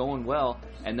things were going well,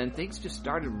 and then things just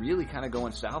started really kind of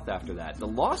going south after that. The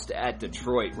loss at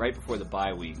Detroit right before the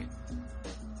bye week,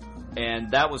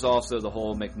 and that was also the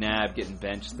whole McNabb getting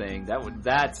benched thing.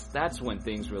 That's when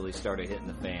things really started hitting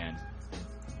the fan.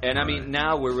 And I mean,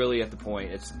 now we're really at the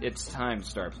point. It's time to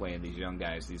start playing these young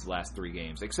guys these last 3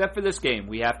 games. Except for this game,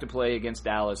 we have to play against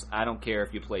Dallas. I don't care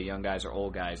if you play young guys or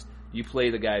old guys. You play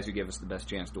the guys who give us the best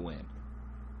chance to win.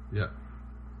 Yeah.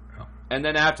 And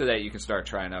then after that, you can start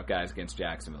trying out guys against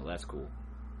Jacksonville. That's cool.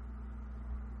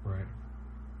 Right.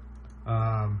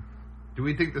 Do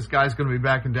we think this guy's going to be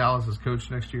back in Dallas as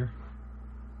coach next year?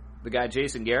 The guy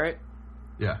Jason Garrett?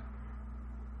 Yeah.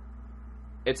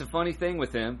 It's a funny thing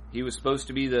with him. He was supposed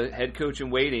to be the head coach in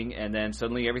waiting, and then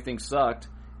suddenly everything sucked.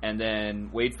 And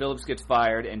then Wade Phillips gets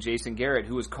fired, and Jason Garrett,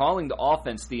 who was calling the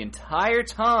offense the entire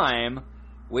time,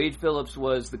 Wade Phillips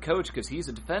was the coach because he's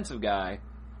a defensive guy,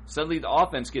 suddenly the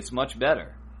offense gets much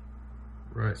better.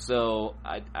 Right. So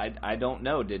I don't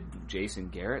know. Did Jason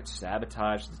Garrett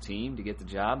sabotage the team to get the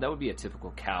job? That would be a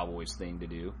typical Cowboys thing to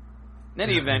do. In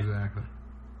any event, exactly.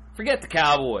 Forget the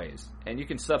Cowboys, and you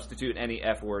can substitute any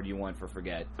F word you want for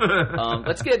forget.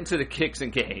 Let's get into the kicks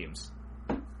and games.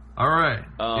 All right.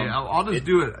 I'll just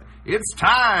do it. It's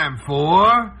time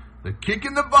for the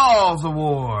Kicking the Balls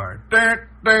Award. I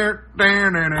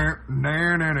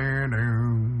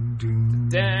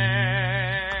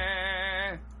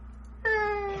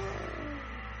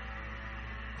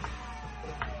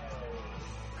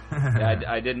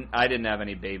didn't have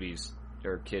any babies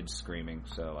or kids screaming,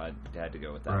 so I had to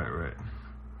go with that. Right.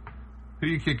 Who are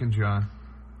you kicking, John?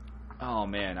 Oh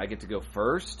man, I get to go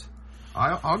first.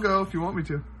 I'll go if you want me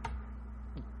to.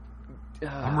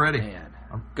 I'm ready. Man.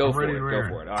 Go for it. Go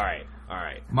for it. All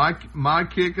right. My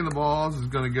kick in the balls is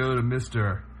going to go to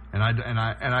Mr. And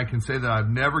I can say that I've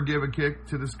never given a kick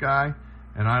to this guy,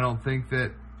 and I don't think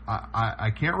that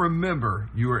I can't remember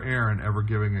you or Aaron ever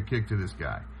giving a kick to this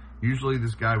guy. Usually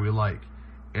this guy we like,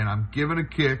 and I'm giving a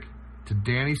kick to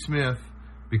Danny Smith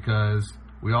because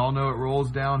we all know it rolls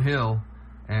downhill,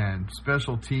 and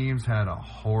special teams had a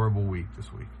horrible week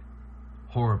this week.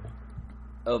 Horrible.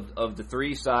 Of the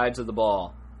three sides of the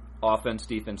ball, offense,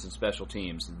 defense, and special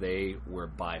teams, they were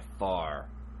by far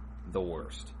the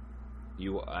worst.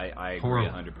 I agree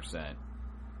 100%.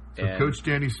 So Coach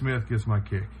Danny Smith gets my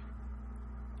kick.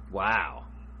 Wow.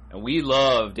 And we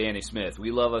love Danny Smith.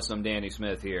 We love us some Danny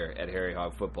Smith here at Harry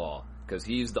Hog Football because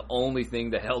he's the only thing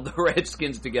that held the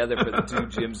Redskins together for the two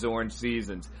Jim Zorn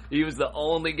seasons. He was the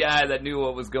only guy that knew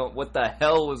what the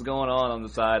hell was going on the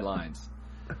sidelines.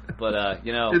 But,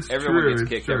 everyone gets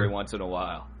kicked every once in a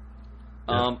while.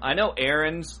 Yeah. I know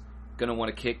Aaron's going to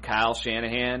want to kick Kyle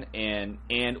Shanahan and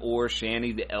or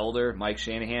Shanny the Elder, Mike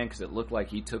Shanahan, because it looked like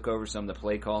he took over some of the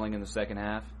play calling in the second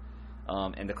half.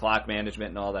 And the clock management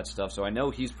and all that stuff. So I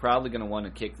know he's probably going to want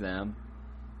to kick them.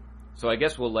 So I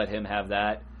guess we'll let him have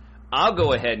that. I'll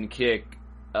go ahead and kick...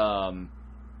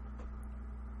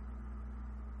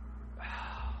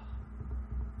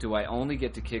 do I only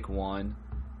get to kick one?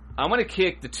 I'm going to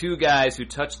kick the two guys who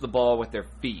touch the ball with their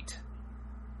feet.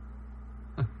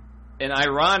 And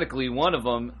ironically, one of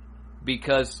them,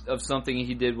 because of something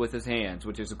he did with his hands,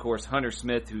 which is, of course, Hunter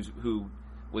Smith, who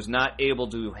was not able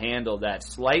to handle that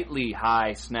slightly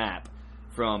high snap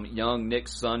from young Nick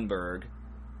Sundberg,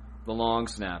 the long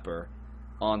snapper,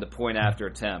 on the point after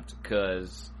attempt.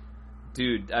 Because,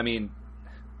 dude, I mean,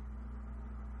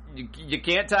 you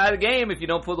can't tie the game if you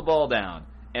don't put the ball down.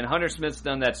 And Hunter Smith's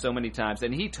done that so many times,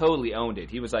 and he totally owned it.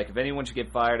 He was like, if anyone should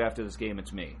get fired after this game,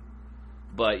 it's me.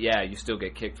 But, yeah, you still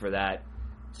get kicked for that.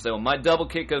 So my double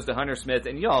kick goes to Hunter Smith,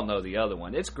 and y'all know the other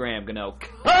one. It's Graham Gano.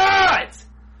 Cut!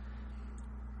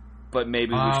 But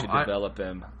maybe we should develop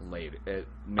him later.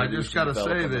 I just got to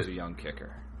say that as a young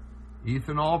kicker.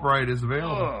 Ethan Albright is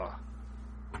available.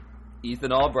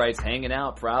 Ethan Albright's hanging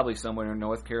out probably somewhere in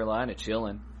North Carolina,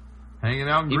 chilling. Hanging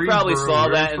out in Greensboro.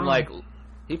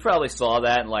 He probably saw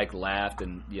that and laughed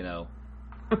and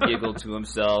giggled to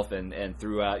himself and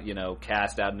threw out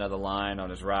cast out another line on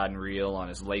his rod and reel on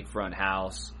his lakefront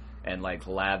house and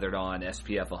lathered on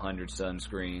SPF 100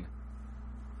 sunscreen.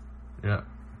 Yeah.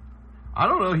 I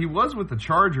don't know. He was with the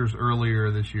Chargers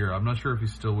earlier this year. I'm not sure if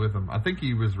he's still with them. I think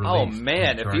he was released. Oh,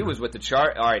 man. If he was with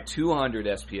the all right, 200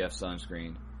 SPF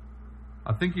sunscreen.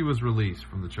 I think he was released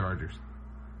from the Chargers.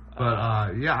 But,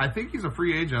 I think he's a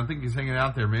free agent. I think he's hanging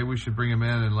out there. Maybe we should bring him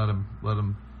in and let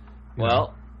him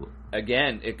Well,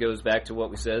 again, it goes back to what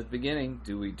we said at the beginning.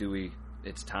 Do we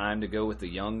it's time to go with the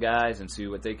young guys and see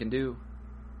what they can do.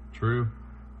 True.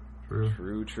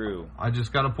 I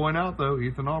just got to point out, though,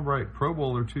 Ethan Albright, Pro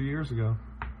Bowler 2 years ago.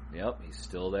 Yep, he's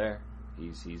still there.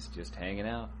 He's just hanging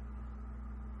out.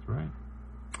 That's right.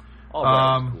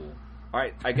 Albright's cool. All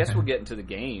right, I guess we'll get into the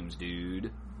games,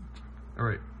 dude. All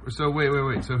right. So,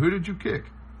 wait. So, who did you kick?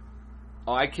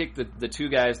 Oh, I kicked the two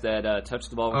guys that touched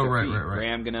the ball with their feet, right.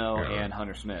 Graham Gano and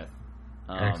Hunter Smith.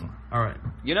 Excellent. All right.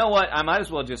 You know what? I might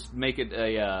as well just make it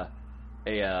a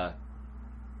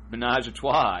menage a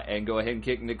trois and go ahead and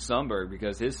kick Nick Sundberg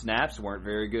because his snaps weren't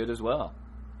very good as well.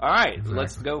 All right, exactly.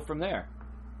 Let's go from there.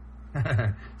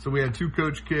 So we had two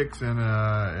coach kicks and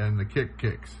the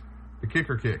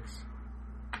kicker kicks.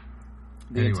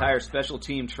 The entire special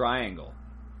team triangle.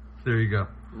 There you go.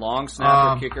 Long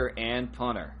snapper, kicker, and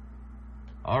punter.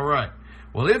 All right.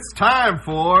 Well, it's time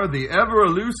for the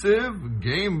ever-elusive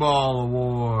Game Ball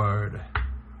Award.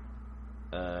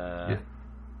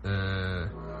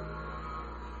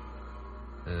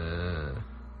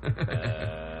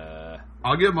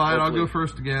 I'll get mine. Hopefully. I'll go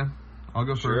first again. I'll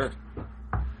go Sure. first.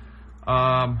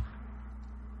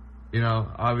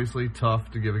 Obviously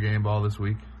tough to give a game ball this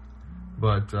week,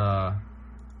 but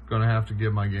going to have to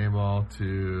give my game ball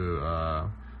to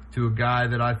a guy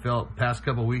that I felt past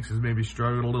couple weeks has maybe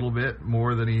struggled a little bit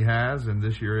more than he has, and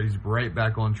this year he's right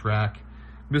back on track.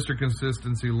 Mr.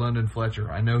 Consistency, London Fletcher.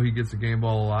 I know he gets the game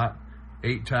ball a lot.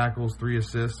 8 tackles, 3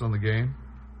 assists on the game.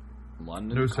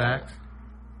 London No Call. sacks.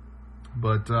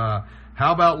 But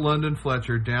how about London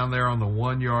Fletcher down there on the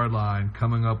 1-yard line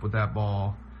coming up with that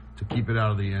ball to keep it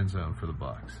out of the end zone for the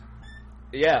Bucs?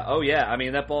 Yeah, oh yeah. I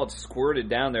mean, that ball squirted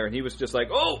down there, and he was just like,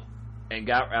 oh!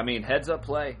 And heads up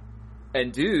play.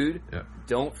 And dude, Yeah.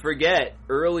 don't forget,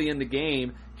 early in the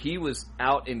game, he was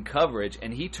out in coverage,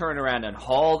 and he turned around and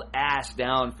hauled ass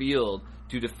downfield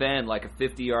to defend like a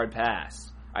 50-yard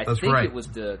pass. I That's think right. it was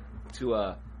to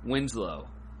Winslow,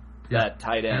 that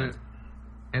tight end.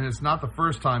 And it's not the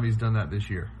first time he's done that this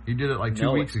year. He did it like 2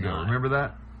 No, weeks it's ago. not. Remember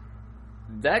that?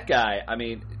 That guy, I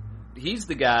mean, he's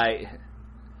the guy.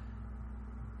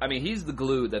 I mean, he's the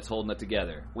glue that's holding it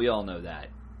together. We all know that.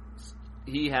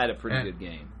 He had a pretty good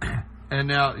game. And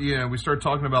now, we start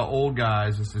talking about old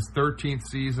guys. It's his 13th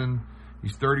season.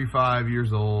 He's 35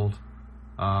 years old.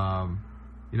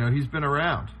 He's been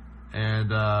around. And,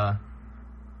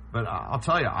 but I'll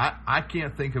tell you, I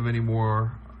can't think of any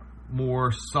more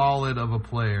solid of a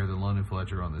player than London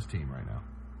Fletcher on this team right now.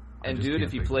 And dude,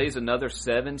 if he plays another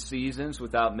 7 seasons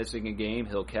without missing a game,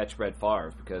 he'll catch Brett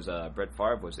Favre because Brett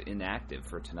Favre was inactive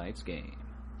for tonight's game.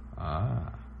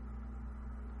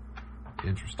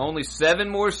 Interesting. Only 7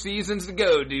 more seasons to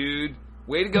go, dude.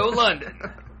 Way to go, London.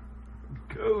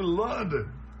 Go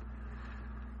London.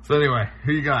 So anyway,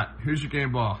 who you got? Who's your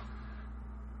game ball?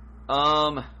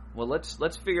 Well, let's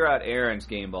figure out Aaron's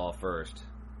game ball first.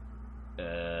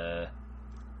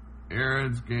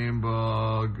 Aaron's game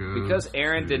ball goes Because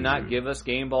Aaron did to- not give us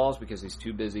game balls because he's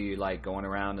too busy like going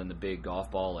around in the big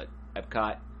golf ball at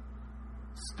Epcot.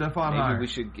 Stephon Maybe Hire we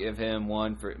should give him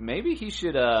one for. Maybe he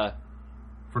should. for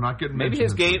not getting Maybe mentioned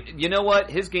his this game. week. You know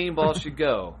what? His game ball should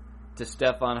go to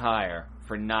Stephon Hire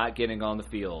for not getting on the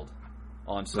field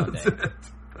on Sunday. That's it.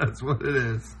 That's what it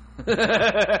is.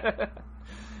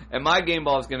 And my game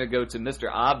ball is going to go to Mr.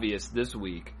 Obvious this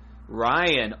week.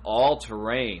 Ryan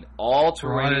All-Terrain.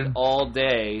 All-Terrain Ryan. all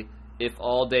day, if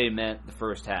all day meant the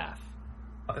first half.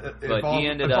 But he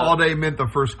ended if up- all day meant the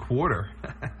first quarter.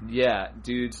 Yeah,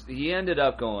 dudes, he ended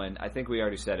up going, I think we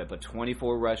already said it, but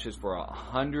 24 rushes for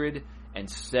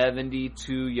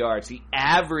 172 yards. He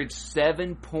averaged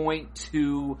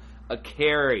 7.2 a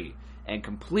carry and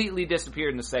completely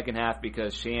disappeared in the second half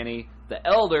because Shanny, the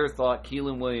elder, thought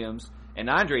Keelan Williams and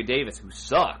Andre Davis, who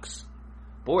sucks,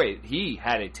 boy, he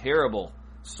had a terrible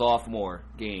sophomore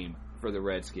game for the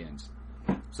Redskins.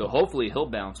 So hopefully he'll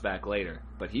bounce back later.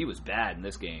 But he was bad in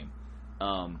this game.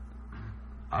 I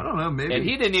don't know. Maybe. And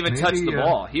he didn't even touch the maybe,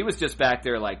 ball. He was just back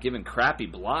there like giving crappy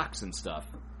blocks and stuff.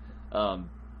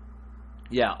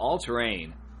 Yeah,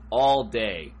 all-terrain, all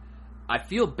day. I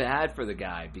feel bad for the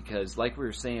guy because, like we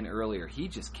were saying earlier, he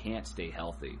just can't stay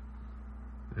healthy.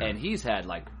 Yeah. And he's had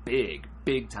like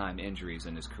big-time injuries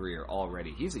in his career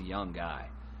already. He's a young guy.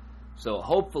 So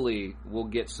hopefully we'll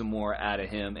get some more out of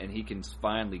him and he can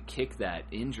finally kick that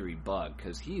injury bug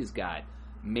because he's got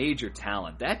major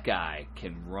talent. That guy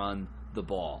can run the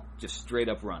ball. Just straight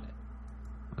up run it.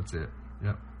 That's it.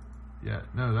 Yep. Yeah.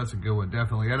 No, that's a good one,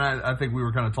 definitely. And I think we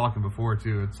were kind of talking before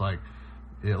too. It's like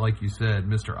you said,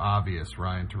 Mr. Obvious,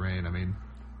 Ryan Terrain. I mean,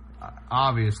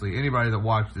 obviously anybody that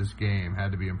watched this game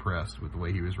had to be impressed with the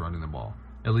way he was running the ball,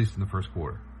 at least in the first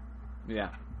quarter. Yeah.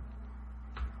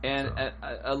 And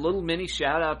a little mini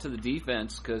shout out to the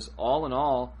defense because all in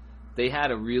all, they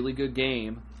had a really good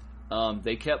game.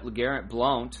 They kept LeGarrette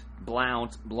Blount,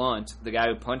 the guy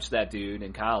who punched that dude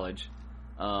in college,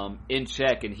 in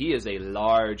check, and he is a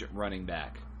large running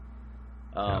back.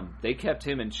 They kept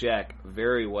him in check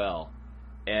very well.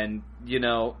 And you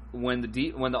know, when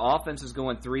the offense is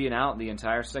going 3 and out the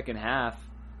entire second half,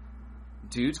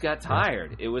 dudes got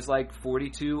tired. It was like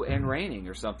 42 and raining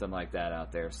or something like that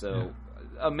out there. So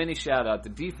a mini shout out. The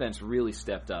defense really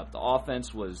stepped up. The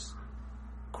offense was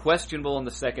questionable in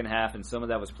the second half, and some of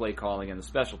that was play calling, and the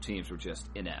special teams were just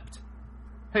inept.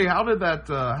 Hey, how did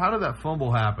that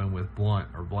fumble happen with Blount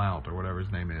or whatever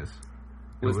his name is?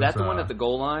 Was that the one at the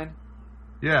goal line?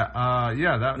 Yeah,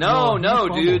 that. No, who no,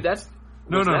 fumbled? dude. Was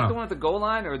No. that the one at the goal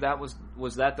line, or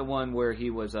was that the one where he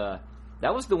was?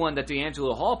 That was the one that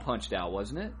D'Angelo Hall punched out,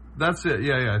 wasn't it? That's it.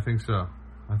 Yeah, I think so.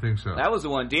 That was the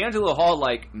one. D'Angelo Hall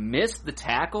missed the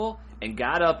tackle and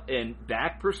got up in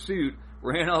back pursuit,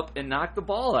 ran up and knocked the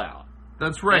ball out.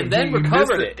 That's right. And then He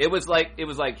recovered missed it. It was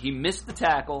like he missed the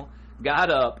tackle, got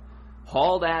up,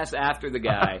 hauled ass after the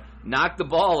guy, knocked the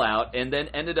ball out, and then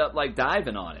ended up like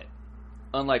diving on it.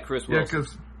 Unlike Chris Wilson.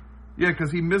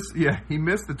 Because he missed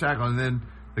the tackle, and then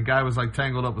the guy was like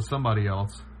tangled up with somebody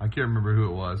else. I can't remember who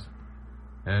it was.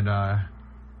 And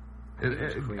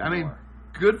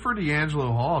good for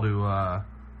D'Angelo Hall to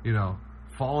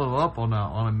follow up on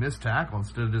a missed tackle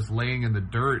instead of just laying in the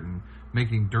dirt and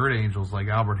making dirt angels like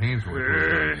Albert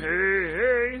Hainsworth.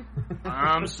 Hey,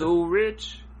 I'm so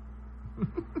rich.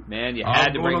 Man, you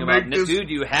had to bring him up. Dude,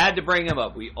 you had to bring him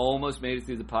up. We almost made it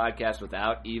through the podcast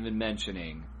without even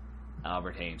mentioning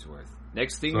Albert Hainsworth.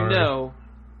 Next thing you know,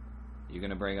 you're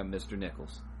going to bring up Mr.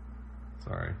 Nichols.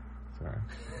 Sorry. Well,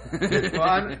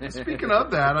 speaking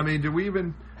of that, I mean, did we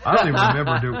even... I don't even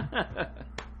remember.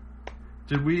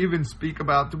 Did we even speak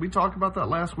about... Did we talk about that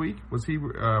last week? Was he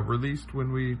released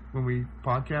when we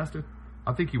podcasted?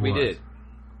 I think he was. We did.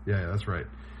 Yeah, that's right.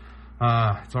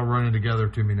 It's all running together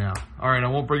to me now. All right, I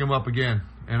won't bring him up again,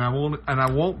 and I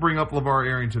won't bring up LeVar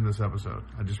Arrington this episode.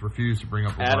 I just refuse to bring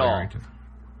up LeVar Arrington.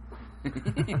 Next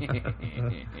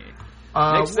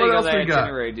thing on the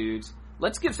itinerary, dudes.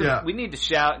 Let's give some. Yeah. We need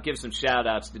to give some shout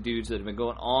outs to dudes that have been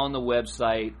going on the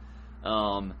website.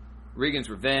 Regan's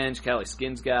Revenge, Cali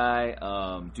Skins Guy,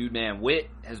 Dude Man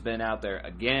Wit has been out there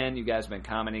again. You guys have been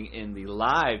commenting in the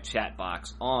live chat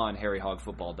box on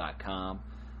harryhogfootball.com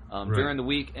during the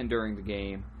week and during the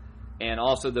game. And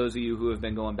also those of you who have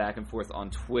been going back and forth on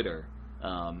Twitter.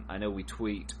 I know we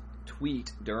tweet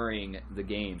during the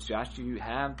games. Josh, do you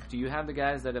have the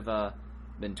guys that have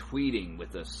been tweeting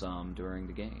with us some during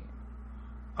the game?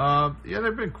 Yeah, there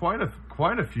have been quite a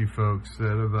few folks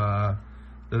that have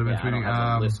been tweeting. I don't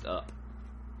have the list up.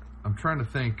 I'm trying to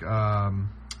think. I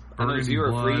know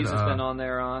Zero Freeze has been on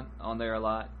there a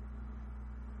lot.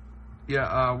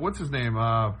 Yeah, what's his name?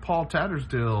 Paul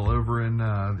Tattersdale over in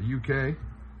the UK.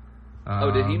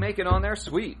 Did he make it on there?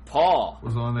 Sweet. Paul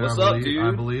was on there. What's up, dude?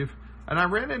 I believe. And I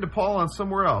ran into Paul on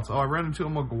somewhere else. I ran into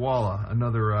him on Gowalla,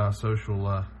 another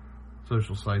social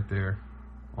site there.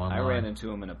 Online. I ran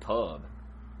into him in a pub.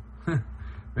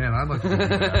 Man, I'd like to do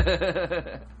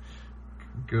that.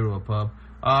 Go to a pub.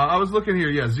 I was looking here.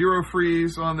 Yeah, Zero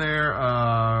Freeze on there.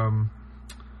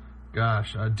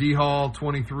 D Hall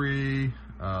 23.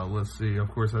 Let's see. Of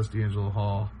course, that's D'Angelo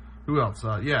Hall. Who else?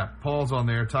 Paul's on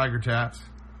there. Tiger Tats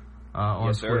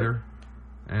on Twitter.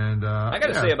 And I got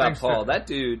to say about Paul, that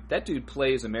dude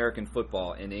plays American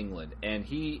football in England, and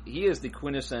he is the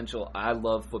quintessential. I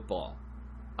love football.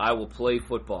 I will play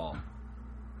football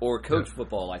or coach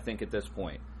football. I think at this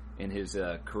point in his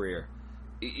career.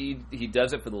 He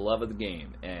does it for the love of the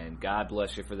game, and God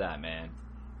bless you for that, man.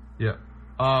 Yeah.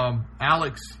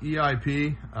 Alex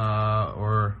EIP,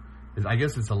 or I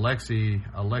guess it's Alexi.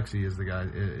 Alexi is the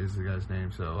guy's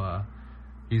name. So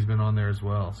he's been on there as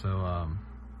well. So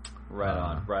right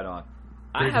on.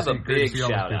 I have a big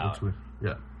shout out.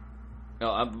 Yeah.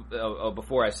 No,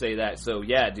 before I say that, so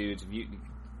yeah, dudes, if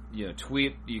you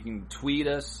tweet, you can tweet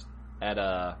us at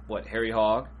Harry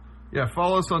Hog. Yeah,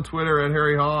 follow us on Twitter at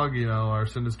Harry Hog, or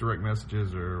send us direct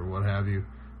messages or what have you.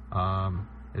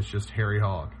 It's just Harry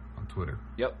Hog on Twitter.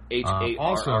 Yep,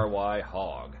 HARRY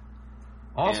Hog.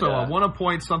 Also, I want to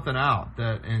point something out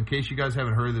that in case you guys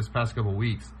haven't heard this past couple of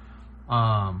weeks,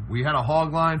 we had a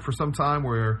hog line for some time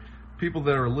where people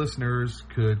that are listeners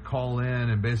could call in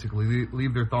and basically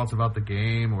leave their thoughts about the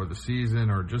game or the season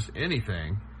or just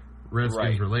anything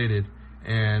Redskins related.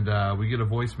 And we get a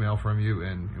voicemail from you,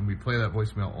 and we play that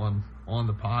voicemail on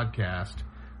the podcast.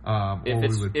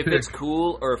 If it's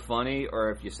cool or funny, or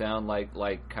if you sound like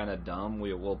kind of dumb,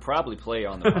 we'll probably play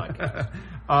on the podcast.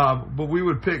 But we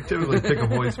would typically pick a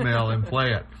voicemail and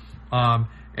play it. And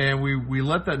we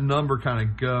let that number kind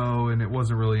of go, and it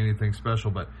wasn't really anything special.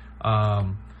 But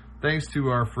thanks to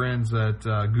our friends at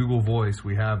Google Voice,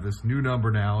 we have this new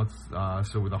number now. It's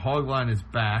so the hog line is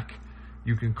back.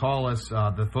 You can call us.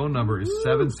 The phone number is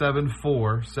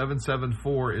 774.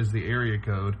 774 is the area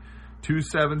code.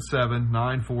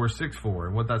 277-9464.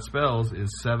 And what that spells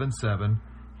is 77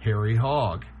 Harry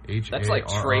Hog. Harry. That's like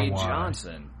Trey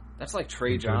Johnson. That's like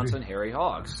Trey Johnson, Harry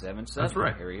Hog. 77 That's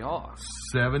right. Harry Hog.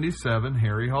 77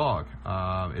 Harry Hog.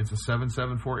 It's a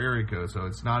 774 area code, so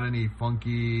it's not any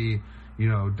funky,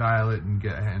 dial it and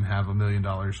have $1 million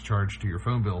charged to your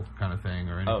phone bill kind of thing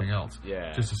or anything else.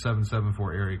 Yeah. Just a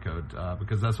 774 area code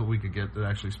because that's what we could get that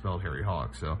actually spelled Harry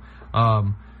Hog. So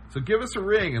give us a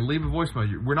ring and leave a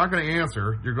voicemail. We're not going to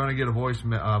answer. You're going to get a voice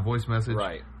message.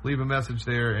 Right. Leave a message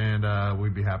there, and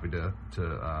we'd be happy to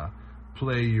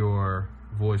play your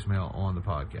voicemail on the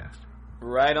podcast.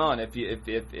 Right on. If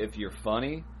you're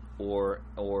funny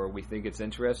or we think it's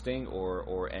interesting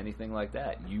or anything like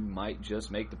that, you might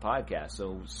just make the podcast.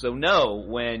 So know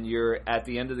when you're at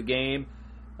the end of the game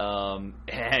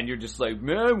and you're just like,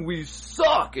 man, we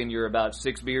suck, and you're about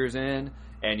 6 beers in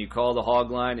and you call the hog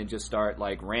line and just start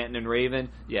like ranting and raving,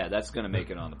 yeah, that's going to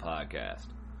make it on the podcast.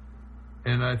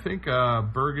 And I think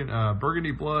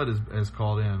Burgundy Blood has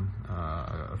called in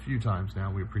a few times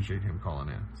now. We appreciate him calling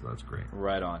in, so that's great.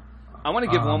 Right on. I want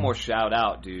to give one more shout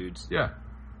out, dudes. Yeah.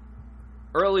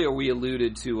 Earlier we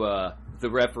alluded to the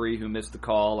referee who missed the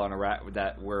call on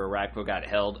where Arakpo got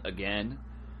held again,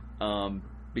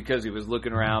 because he was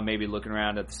looking around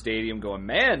at the stadium going,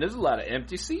 man, there's a lot of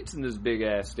empty seats in this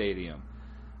big-ass stadium.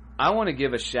 I want to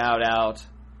give a shout-out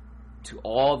to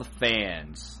all the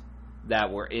fans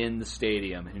that were in the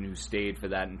stadium and who stayed for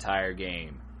that entire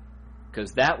game,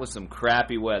 because that was some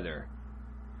crappy weather.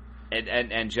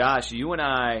 And Josh, you and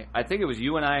I think it was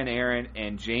you and I and Aaron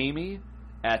and Jamie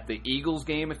at the Eagles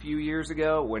game a few years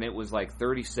ago when it was like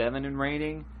 37 and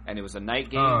raining, and it was a night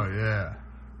game. Oh, yeah.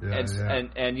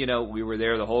 And you know, we were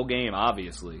there the whole game,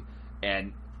 obviously.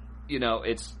 And, you know,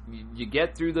 you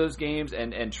get through those games,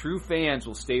 and true fans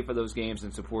will stay for those games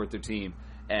and support their team.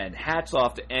 And hats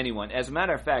off to anyone. As a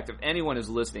matter of fact, if anyone is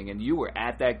listening and you were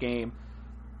at that game,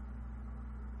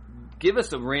 give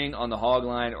us a ring on the hog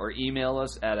line or email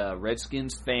us at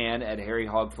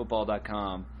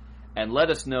redskinsfan@harryhogfootball.com and let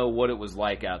us know what it was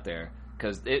like out there,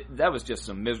 because that was just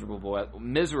some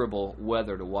miserable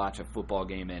weather to watch a football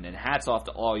game in. And hats off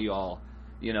to all y'all.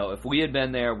 You know, if we had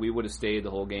been there, we would have stayed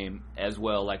the whole game as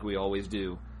well, like we always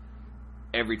do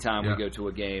every time we go to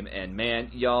a game. And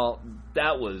man, y'all,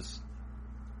 that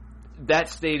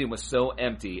stadium was so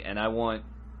empty, and I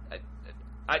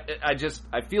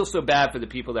feel so bad for the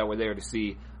people that were there to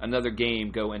see another game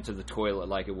go into the toilet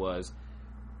like it was.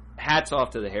 Hats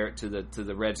off to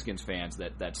the Redskins fans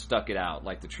that stuck it out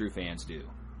like the true fans do.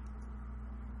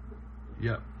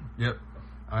 Yep,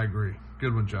 I agree.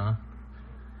 Good one, John.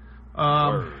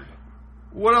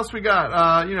 What else we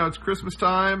got? It's Christmas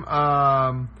time.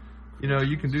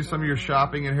 You can do some of your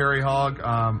shopping at Harry Hog.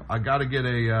 I got to get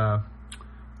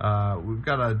we've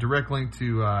got a direct link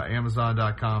to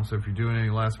Amazon.com, so if you're doing any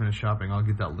last-minute shopping, I'll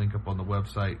get that link up on the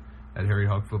website at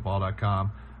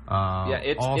harryhogfootball.com.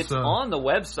 It's on the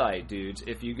website, dudes.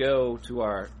 If you go to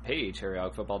our page,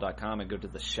 harryhogfootball.com, and go to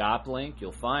the shop link,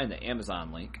 you'll find the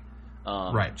Amazon link.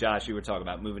 Right. Josh, you were talking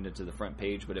about moving it to the front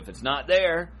page, but if it's not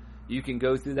there, you can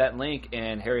go through that link,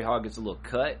 and Harry Hog gets a little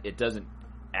cut. It doesn't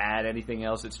add anything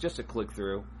else. It's just a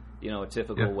click-through, a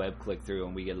typical web click-through,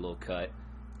 and we get a little cut.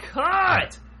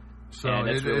 Cut! So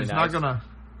it's really it's nice. not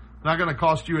gonna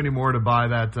cost you any more to buy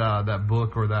that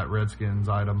book or that Redskins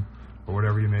item or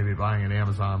whatever you may be buying at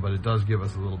Amazon, but it does give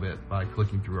us a little bit by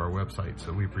clicking through our website.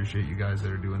 So we appreciate you guys that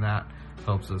are doing that.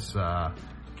 Helps us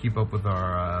keep up with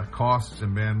our costs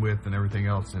and bandwidth and everything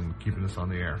else, and keeping us on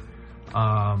the air.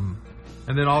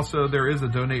 And then also there is a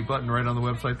donate button right on the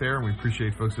website there, and we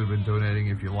appreciate folks who have been donating.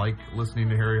 If you like listening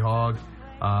to Harry Hog,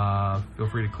 feel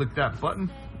free to click that button.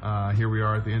 Here we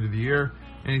are at the end of the year.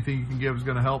 Anything you can give is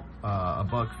going to help. $1,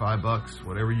 $5,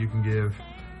 whatever you can give.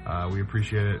 We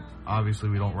appreciate it. Obviously,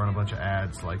 we don't run a bunch of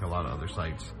ads like a lot of other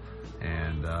sites,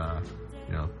 and the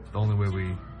only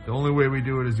way we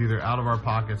do it is either out of our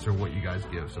pockets or what you guys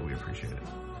give. So we appreciate it.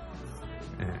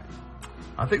 Yeah.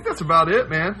 I think that's about it,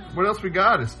 man. What else we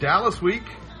got? It's Dallas week.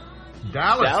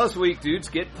 Dallas week, dudes.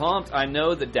 Get pumped. I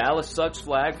know the Dallas Sucks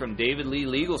flag from David Lee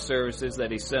Legal Services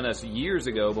that he sent us years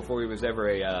ago before he was ever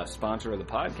a sponsor of the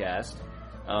podcast.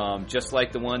 Just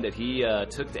like the one that he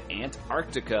took to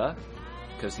Antarctica,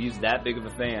 because he's that big of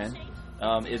a fan,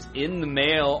 is in the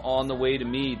mail on the way to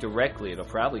me directly. It'll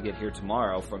probably get here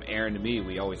tomorrow from Aaron to me.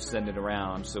 We always send it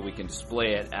around so we can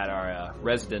display it at our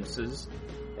residences.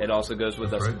 It also goes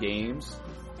with us to games.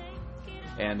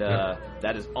 And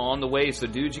that is on the way. So,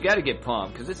 dudes, you got to get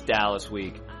pumped because it's Dallas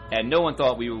week. And no one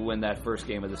thought we would win that first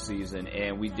game of the season,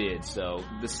 and we did. So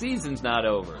the season's not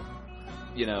over.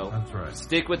 That's right.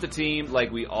 Stick with the team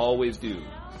like we always do.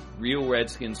 Real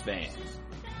Redskins fans.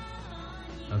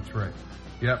 That's right.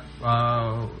 Yep.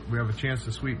 We have a chance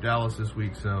to sweep Dallas this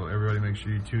week, so everybody make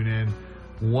sure you tune in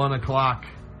 1 o'clock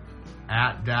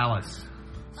at Dallas.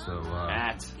 So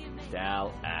at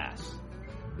Dallas.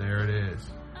 There it is.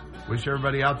 Wish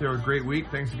everybody out there a great week.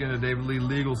 Thanks again to David Lee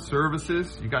Legal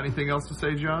Services. You got anything else to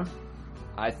say, John?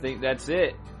 I think that's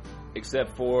it.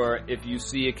 Except for if you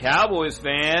see a Cowboys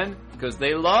fan, because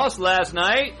they lost last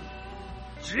night,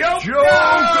 Joker!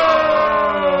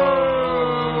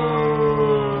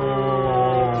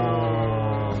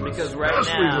 Because right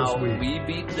now, we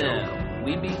beat them.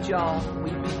 We beat y'all.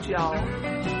 We beat y'all.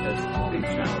 Because all these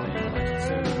y'all.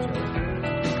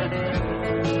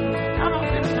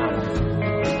 Podcast.